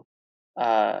 successful,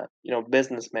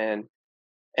 businessman,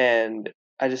 and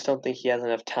I just don't think he has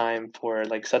enough time for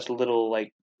like such little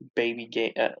like baby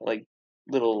game, like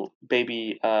little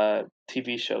baby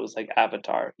TV shows like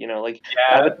Avatar. Like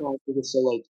Yeah, Avatar is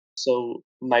so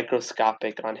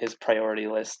microscopic on his priority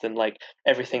list, and like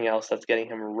everything else that's getting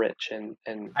him rich and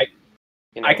I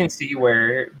you I know can see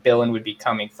where Dylan would be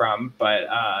coming from,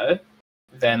 but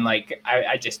then like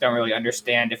I just don't really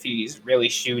understand if he's really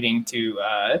shooting to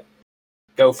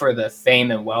go for the fame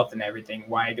and wealth and everything.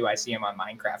 Why do I see him on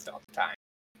Minecraft all the time?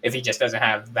 If he just doesn't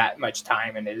have that much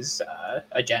time in his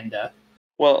agenda.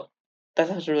 Well,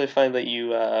 that's actually really funny that you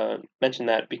mentioned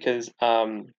that because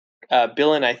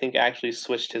Billin, I think, actually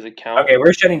switched his account. Okay,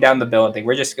 we're shutting down the Dylan thing.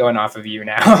 We're just going off of you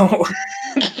now.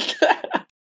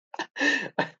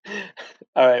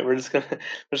 All right, we're just gonna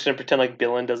pretend like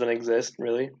Billin doesn't exist,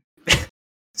 really.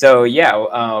 So yeah,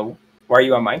 why are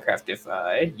you on Minecraft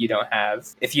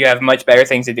if you have much better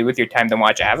things to do with your time than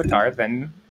watch Avatar?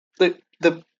 Then The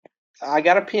I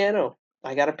got a piano.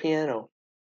 I got a piano.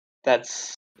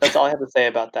 That's all I have to say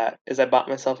about that. Is I bought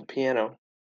myself a piano.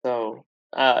 So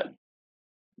uh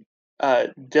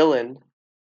Dylan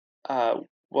uh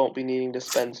won't be needing to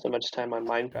spend so much time on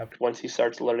Minecraft once he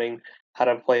starts learning how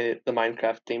to play the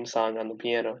Minecraft theme song on the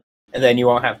piano. and then you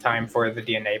won't have time for the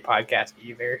DNA podcast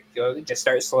either. You'll just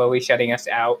start slowly shutting us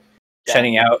out. Yeah.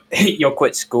 Shutting out. You'll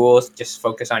quit school. Just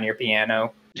focus on your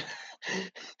piano.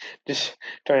 Just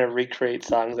trying to recreate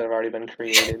songs that have already been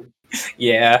created.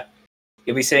 Yeah,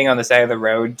 you'll be sitting on the side of the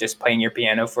road just playing your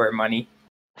piano for money.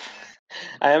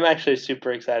 I am actually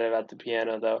super excited about the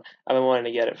piano though. I've been wanting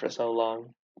to get it for so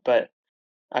long, but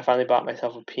I finally bought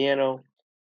myself a piano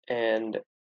and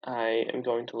I am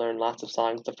going to learn lots of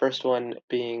songs. The first one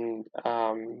being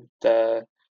the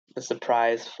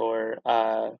surprise for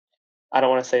I don't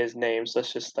want to say his name, so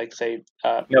let's just like say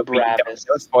No, Bravis.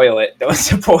 don't spoil it. Don't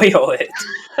spoil it.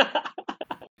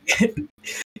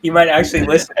 You might actually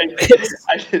listen to this.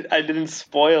 I didn't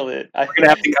spoil it. We're gonna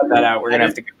have to cut that out. We're gonna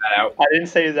have to cut that out. I didn't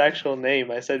say his actual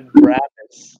name. I said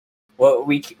Bravis. Well,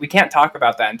 we can't talk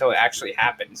about that until it actually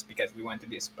happens because we want it to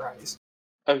be a surprise.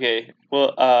 Okay.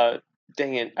 Well,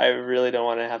 dang it. I really don't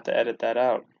want to have to edit that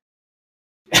out.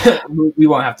 We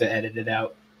won't have to edit it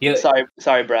out.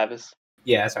 Sorry, Bravis.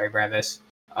 Yeah, sorry, Bravis.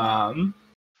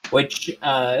 Which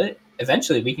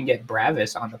eventually we can get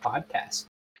Bravis on the podcast.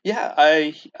 Yeah,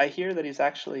 I hear that he's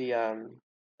actually uh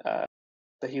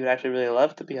that he would actually really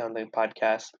love to be on the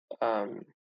podcast.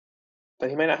 But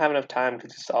he might not have enough time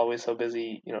because he's always so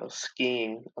busy,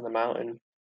 skiing on the mountain.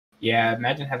 Yeah,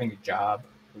 imagine having a job.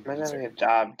 Imagine having a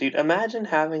job, dude. Imagine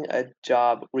having a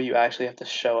job where you actually have to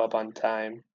show up on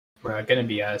time. We're gonna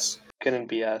be us. Couldn't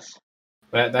be us.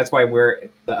 But that's why we're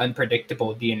the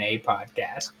unpredictable DNA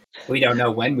podcast. We don't know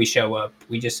when we show up.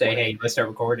 We just say, "Hey, let's start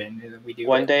recording," and then we do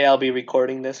One it. day I'll be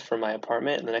recording this from my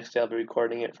apartment, and the next day I'll be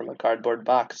recording it from a cardboard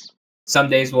box. Some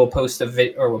days we'll post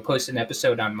we'll post an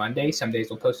episode on Monday. Some days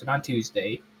we'll post it on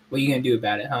Tuesday. What are you gonna do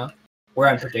about it, huh? We're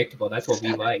unpredictable. That's what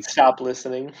we like. Stop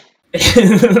listening.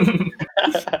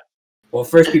 Well,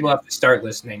 first people have to start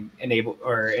listening, in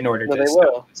order No, to they stop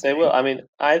will. They will. I mean,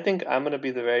 I think I'm gonna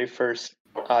be the very first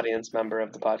audience member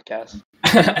of the podcast.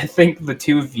 I think the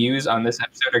 2 views on this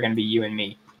episode are gonna be you and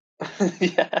me.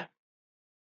 Yeah,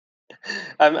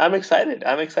 I'm excited.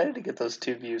 I'm excited to get those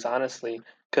 2 views, honestly,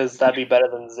 because that'd be better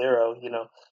than 0.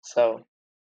 So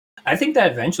I think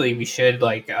that eventually we should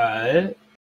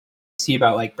see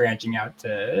about like branching out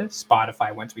to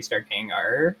Spotify once we start getting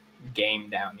our game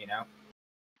down.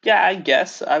 yeah, I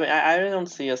guess. I mean, I don't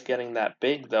see us getting that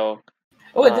big though.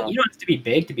 Oh, Um, you don't have to be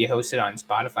big to be hosted on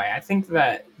Spotify. I think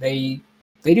that they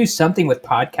do something with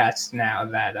podcasts now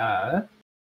that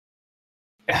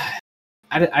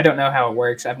I don't know how it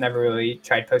works. I've never really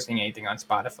tried posting anything on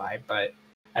Spotify, but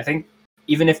I think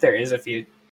even if there is a few,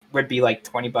 would be like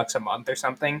 $20 a month or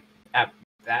something. At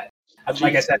that,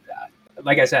 like I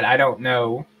Jeez. said, I don't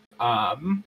know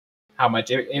how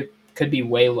much it could be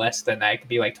way less than that. It could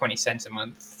be like 20 cents a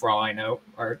month for all I know,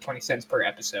 or 20 cents per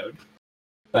episode.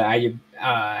 But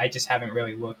I just haven't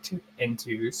really looked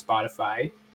into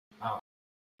Spotify.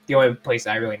 The only place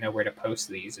I really know where to post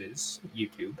these is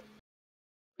YouTube.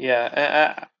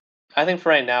 Yeah, I think for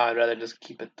right now, I'd rather just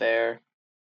keep it there.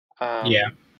 Yeah,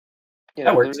 You that know,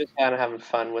 'cause we're works. just kind of having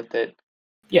fun with it.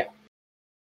 Yeah.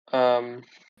 Um,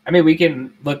 I mean, we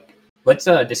can look. Let's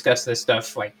discuss this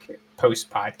stuff like post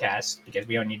podcast because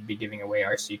we don't need to be giving away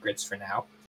our secrets for now.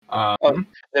 oh,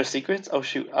 there's secrets? Oh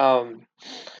shoot.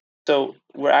 So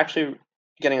we're actually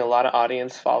getting a lot of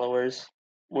audience followers.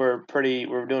 We're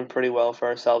doing pretty well for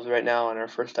ourselves right now on our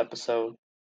first episode.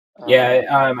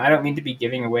 Yeah, I don't mean to be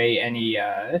giving away any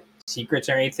secrets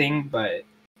or anything, but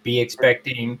be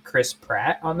expecting Chris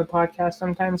Pratt on the podcast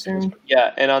sometime soon.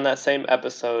 Yeah, and on that same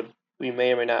episode, we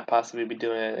may or may not possibly be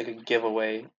doing like a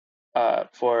giveaway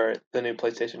for the new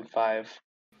PlayStation 5.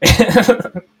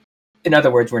 In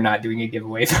other words, we're not doing a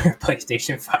giveaway for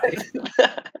PlayStation 5.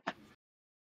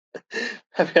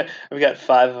 I've got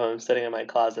 5 of them sitting in my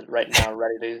closet right now,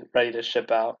 ready to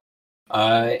ship out.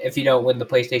 If you don't win the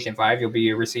PlayStation 5, you'll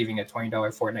be receiving a $20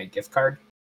 Fortnite gift card.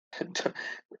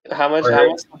 How much? Or How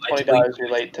much it's will allegedly $20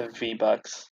 relate to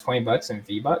V-Bucks? $20 in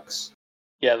V-Bucks.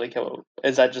 Yeah, like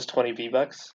is that just 20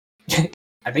 V-Bucks?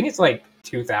 I think it's like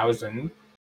 2,000.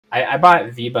 I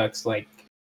bought V-Bucks like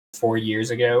 4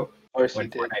 years ago Of course you when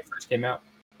did. Fortnite first came out.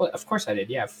 Well, of course I did.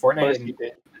 Yeah, Of course Fortnite. you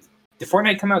did. Did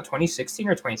Fortnite come out 2016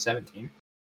 or 2017?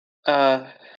 I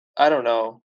don't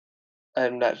know.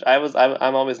 I'm not.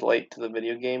 I'm always late to the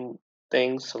video game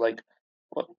things. So like,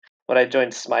 wh- when I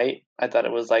joined Smite, I thought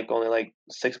it was like only like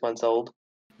 6 months old.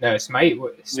 No, We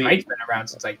Smite's been around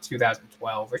since like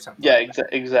 2012 or something Yeah, like that.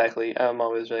 exactly. I'm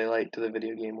always really late to the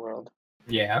video game world.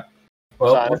 Yeah. So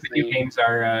Well, what video honestly, games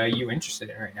are you interested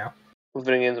in right now? what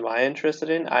video games am I interested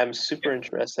in? I'm super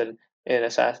interested in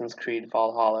Assassin's Creed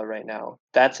Valhalla right now.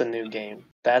 That's a new game.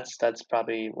 That's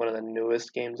probably one of the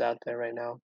newest games out there right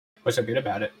now. What's so good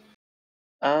about it?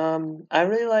 I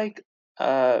really like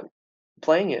uh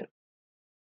playing it.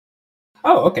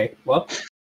 Oh, okay. Well,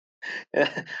 No,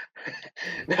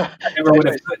 I it's never would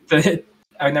have actually put the,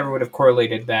 I never would have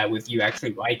correlated that with you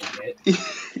actually liking it.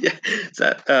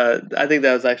 yeah. I think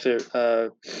that was actually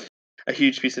a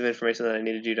huge piece of information that I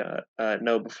needed you to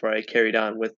know before I carried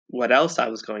on with what else I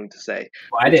was going to say.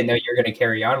 Well, I didn't know you were going to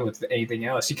carry on with anything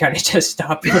else. You kind of just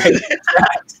stopped right in your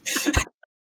tracks.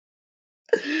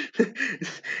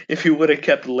 If you would have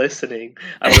kept listening,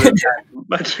 I would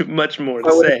have had much more If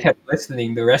to I would have say. kept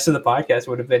listening, the rest of the podcast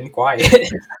would have been quiet.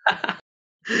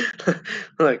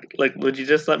 Like, would you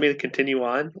just let me continue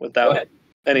on Go without ahead.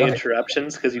 any Go ahead.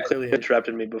 interruptions? Because you clearly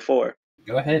interrupted me before.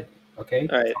 Go ahead. Okay.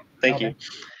 All right, thank Oh, you. man.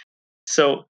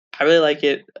 So I really like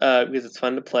it because it's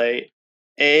fun to play,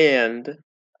 and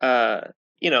uh,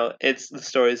 it's the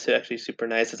story is actually super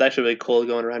nice. It's actually really cool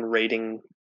going around raiding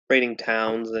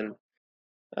towns, and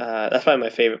that's probably my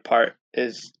favorite part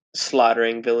is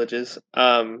slaughtering villages.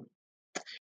 And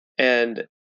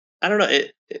I don't know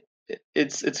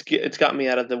it's got me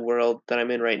out of the world that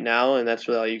I'm in right now, and that's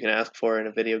really all you can ask for in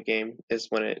a video game is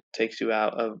when it takes you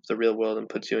out of the real world and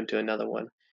puts you into another one.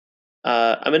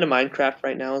 I'm into Minecraft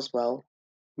right now as well.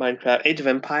 Minecraft, Age of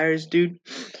Empires, dude.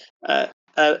 Uh,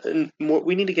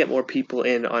 we need to get more people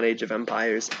in on Age of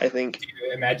Empires. I think.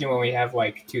 Imagine when we have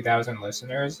like 2,000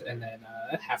 listeners and then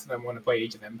half of them want to play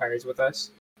Age of Empires with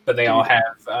us, but they all Dude,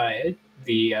 have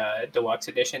the deluxe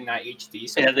edition, not HD.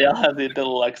 So, yeah, they all have the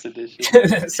deluxe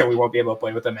edition. so we won't be able to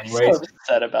play with them I'm so anyways.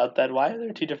 upset about that. Why are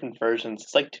there two different versions?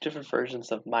 It's like two different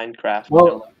versions of Minecraft,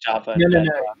 Well, like Java and no.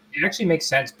 Bedrock. It actually makes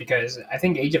sense because I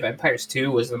think Age of Empires 2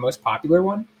 was the most popular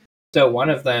one. So one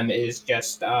of them is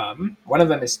just one of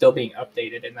them is still being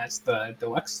updated, and that's the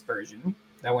deluxe version.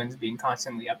 That one's being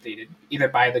constantly updated, either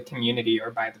by the community or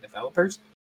by the developers.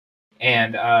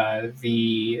 And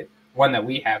the one that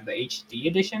we have, the HD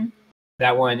edition,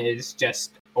 that one is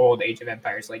just old Age of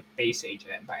Empires, like base Age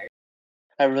of Empires.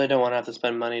 I really don't want to have to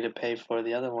spend money to pay for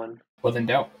the other one. Well, then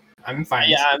don't. I'm fine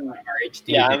with Yeah, our HD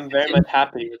yeah, edition. I'm very much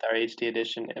happy with our HD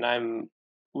edition, and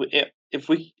if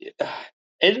we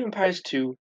Age of Empires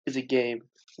 2 is a game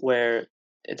where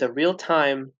it's a real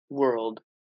time world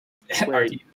where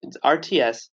RT. it's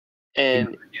RTS Do you know and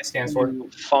what RTS stands for? you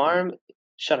farm.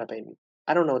 Shut up, Aiden.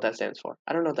 I don't know what that stands for.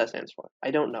 I don't know what that stands for. I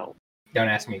don't know. Don't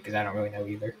ask me because I don't really know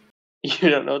either.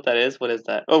 You don't know what that is? What is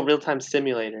that? Oh, real time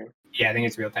simulator. Yeah, I think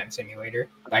it's Real Time Simulator.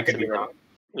 I could be Simulator. wrong.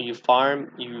 When you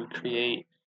farm, you create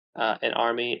an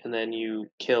army, and then you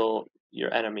kill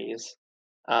your enemies,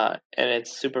 and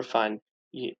it's super fun.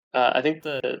 I think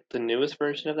the newest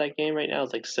version of that game right now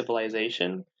is like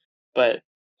Civilization, but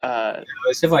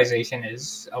Civilization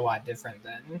is a lot different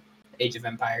than Age of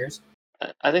Empires.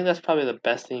 I think that's probably the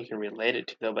best thing you can relate it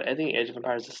to, though. But I think Age of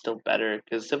Empires is still better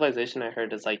because Civilization, I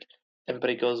heard, is like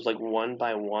everybody goes like one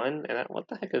by one, and what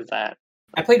the heck is that?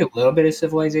 I played a little bit of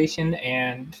Civilization,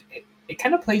 and it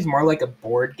kind of plays more like a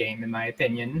board game, in my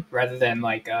opinion, rather than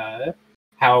like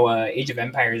how Age of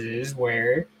Empires is,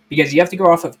 where because you have to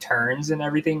go off of turns and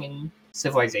everything in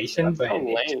Civilization, That's but so in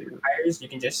Age of lame. Empires, you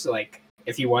can just like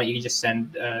if you want, you can just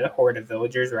send a horde of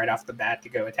villagers right off the bat to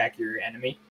go attack your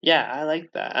enemy. Yeah, I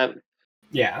like that.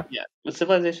 Yeah, Yeah, but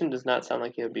Civilization does not sound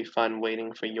like it would be fun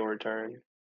waiting for your turn.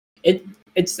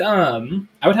 it's I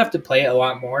would have to play it a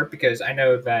lot more because I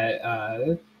know that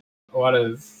a lot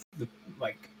of the,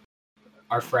 like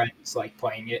our friends like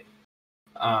playing it.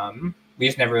 We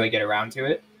just never really get around to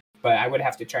it, but I would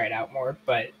have to try it out more.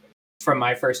 But from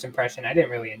my first impression, I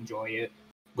didn't really enjoy it,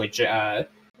 which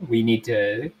we need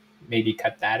to maybe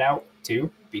cut that out too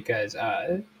because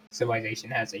Civilization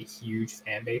has a huge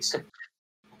fan base.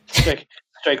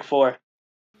 Strike 4.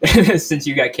 Since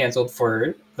you got canceled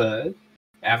for the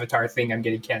Avatar thing, I'm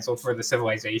getting canceled for the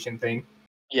Civilization thing.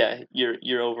 Yeah,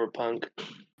 you're over, punk.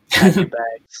 Pack your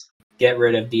bags. Get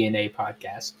rid of DNA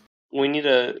podcast. We need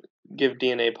to give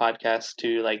DNA podcast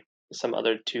to like some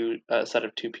other set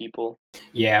of 2 people.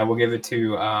 Yeah, we'll give it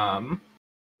to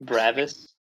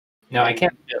Bravis. No, I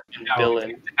can't. And No,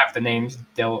 Dylan. have the names.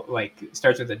 They'll like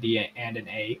starts with a D and an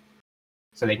A,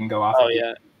 so they can go off. Oh of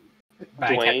yeah,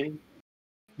 Dwayne.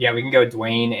 Yeah, we can go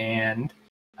Dwayne and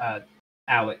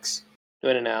Alex.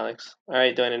 Dwayne and Alex. All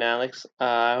right, Dwayne and Alex.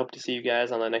 I hope to see you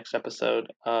guys on the next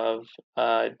episode of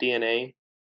DNA.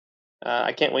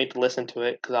 I can't wait to listen to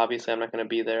it because obviously I'm not going to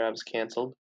be there. I was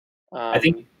canceled. I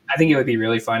think it would be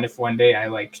really fun if one day I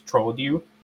like trolled you,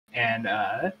 and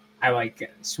I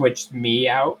like switched me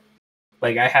out.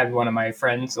 Like I had one of my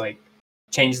friends like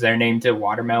change their name to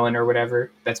Watermelon or whatever.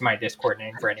 That's my Discord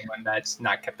name for anyone that's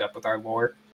not kept up with our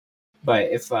lore. But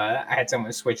if I had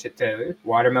someone switch it to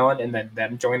Watermelon and then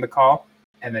them join the call,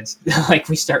 and then like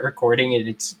we start recording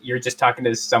and you're just talking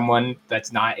to someone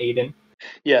that's not Aidan.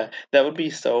 Yeah, that would be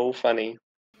so funny.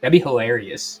 That'd be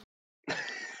hilarious.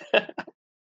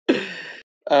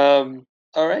 All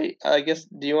right. I guess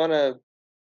do you wanna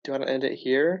end it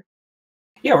here?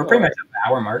 Yeah, we're pretty much at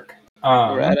the hour mark.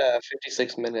 We're at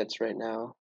 56 minutes right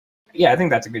now. Yeah, I think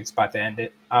that's a good spot to end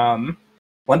it.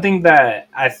 One thing that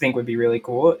I think would be really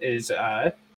cool is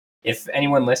if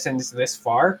anyone listens this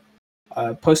far,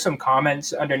 post some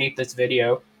comments underneath this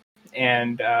video,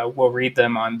 and we'll read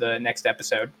them on the next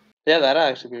episode. Yeah, that'd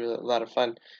actually be a lot of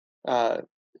fun.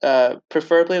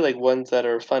 Preferably like ones that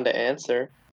are fun to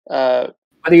answer. Whether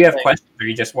you have questions or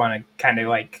you just want to kind of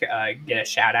like get a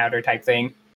shout out or type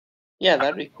thing. Yeah,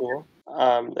 that'd be cool.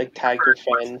 Like tag your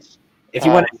friends. If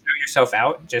you want to shout yourself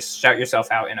out, just shout yourself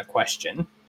out in a question.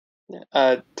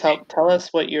 Tell us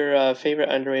what your favorite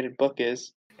underrated book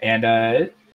is. And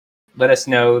let us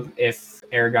know if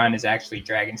Aragon is actually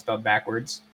dragon spelled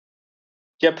backwards.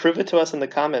 Yeah, prove it to us in the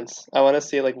comments. I want to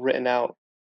see it like written out,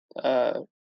 so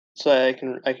I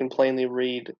can plainly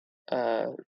read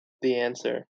the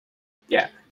answer. Yeah,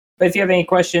 but if you have any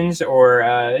questions or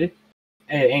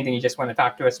anything you just want to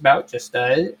talk to us about, just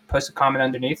post a comment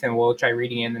underneath, and we'll try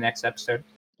reading it in the next episode.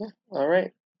 Yeah. All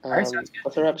right. All right, sounds good.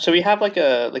 That's a wrap. So we have like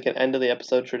an end of the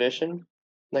episode tradition,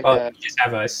 like you just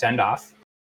have a send off.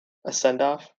 A send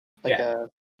off, like yeah.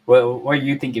 Well, what are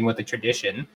you thinking with the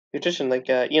tradition? Tradition, like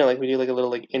like we do like a little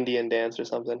like Indian dance or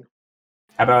something.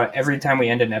 How about every time we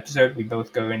end an episode, we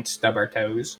both go and stub our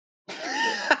toes?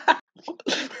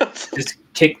 Just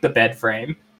kick the bed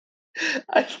frame.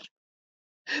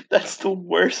 That's the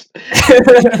worst.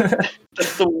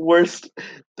 That's the worst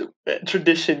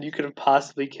tradition you could have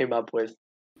possibly came up with.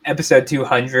 Episode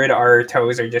 200, our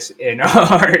toes are just in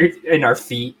our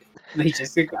feet. They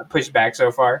just got pushed back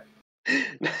so far.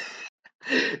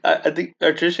 I think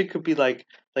our tradition could be like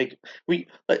we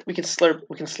can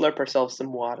slurp ourselves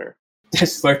some water.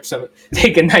 Just slurp some.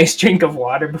 Take a nice drink of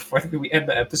water before we end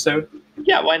the episode.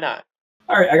 Yeah, why not?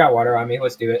 All right, I got water on me.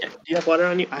 Let's do it. Do you have water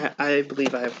on you? I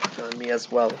believe I have water on me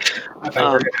as well. I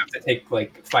thought we're gonna have to take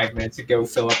like 5 minutes to go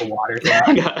fill up a water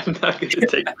thing. Yeah, I'm not gonna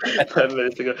take 5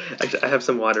 minutes to go. Actually, I have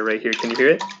some water right here. Can you hear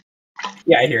it?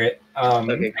 Yeah, I hear it.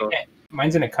 Okay, cool.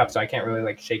 Mine's in a cup, so I can't really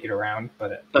like shake it around,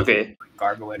 but okay, like,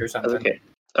 gargle it or something. Okay.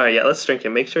 All right, yeah, let's drink it.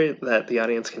 Make sure that the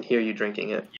audience can hear you drinking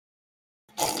it.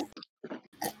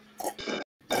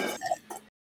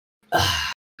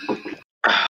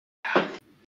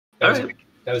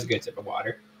 That was a good sip of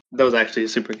water. That was actually a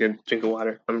super good drink of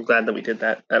water. I'm glad that we did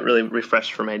that. That really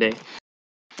refreshed for my day.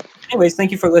 Anyways,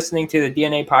 thank you for listening to the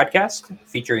DNA podcast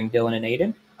featuring Dylan and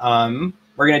Aidan.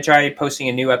 we're gonna try posting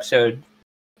a new episode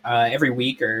every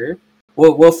week, or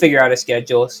we'll figure out a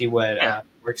schedule, see what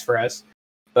works for us.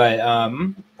 But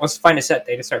let's find a set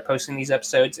day to start posting these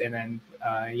episodes, and then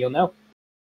you'll know.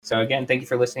 So again, thank you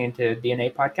for listening to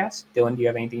DNA Podcast. Dylan, do you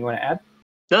have anything you want to add?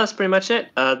 No, that's pretty much it.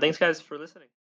 Thanks, guys, for listening.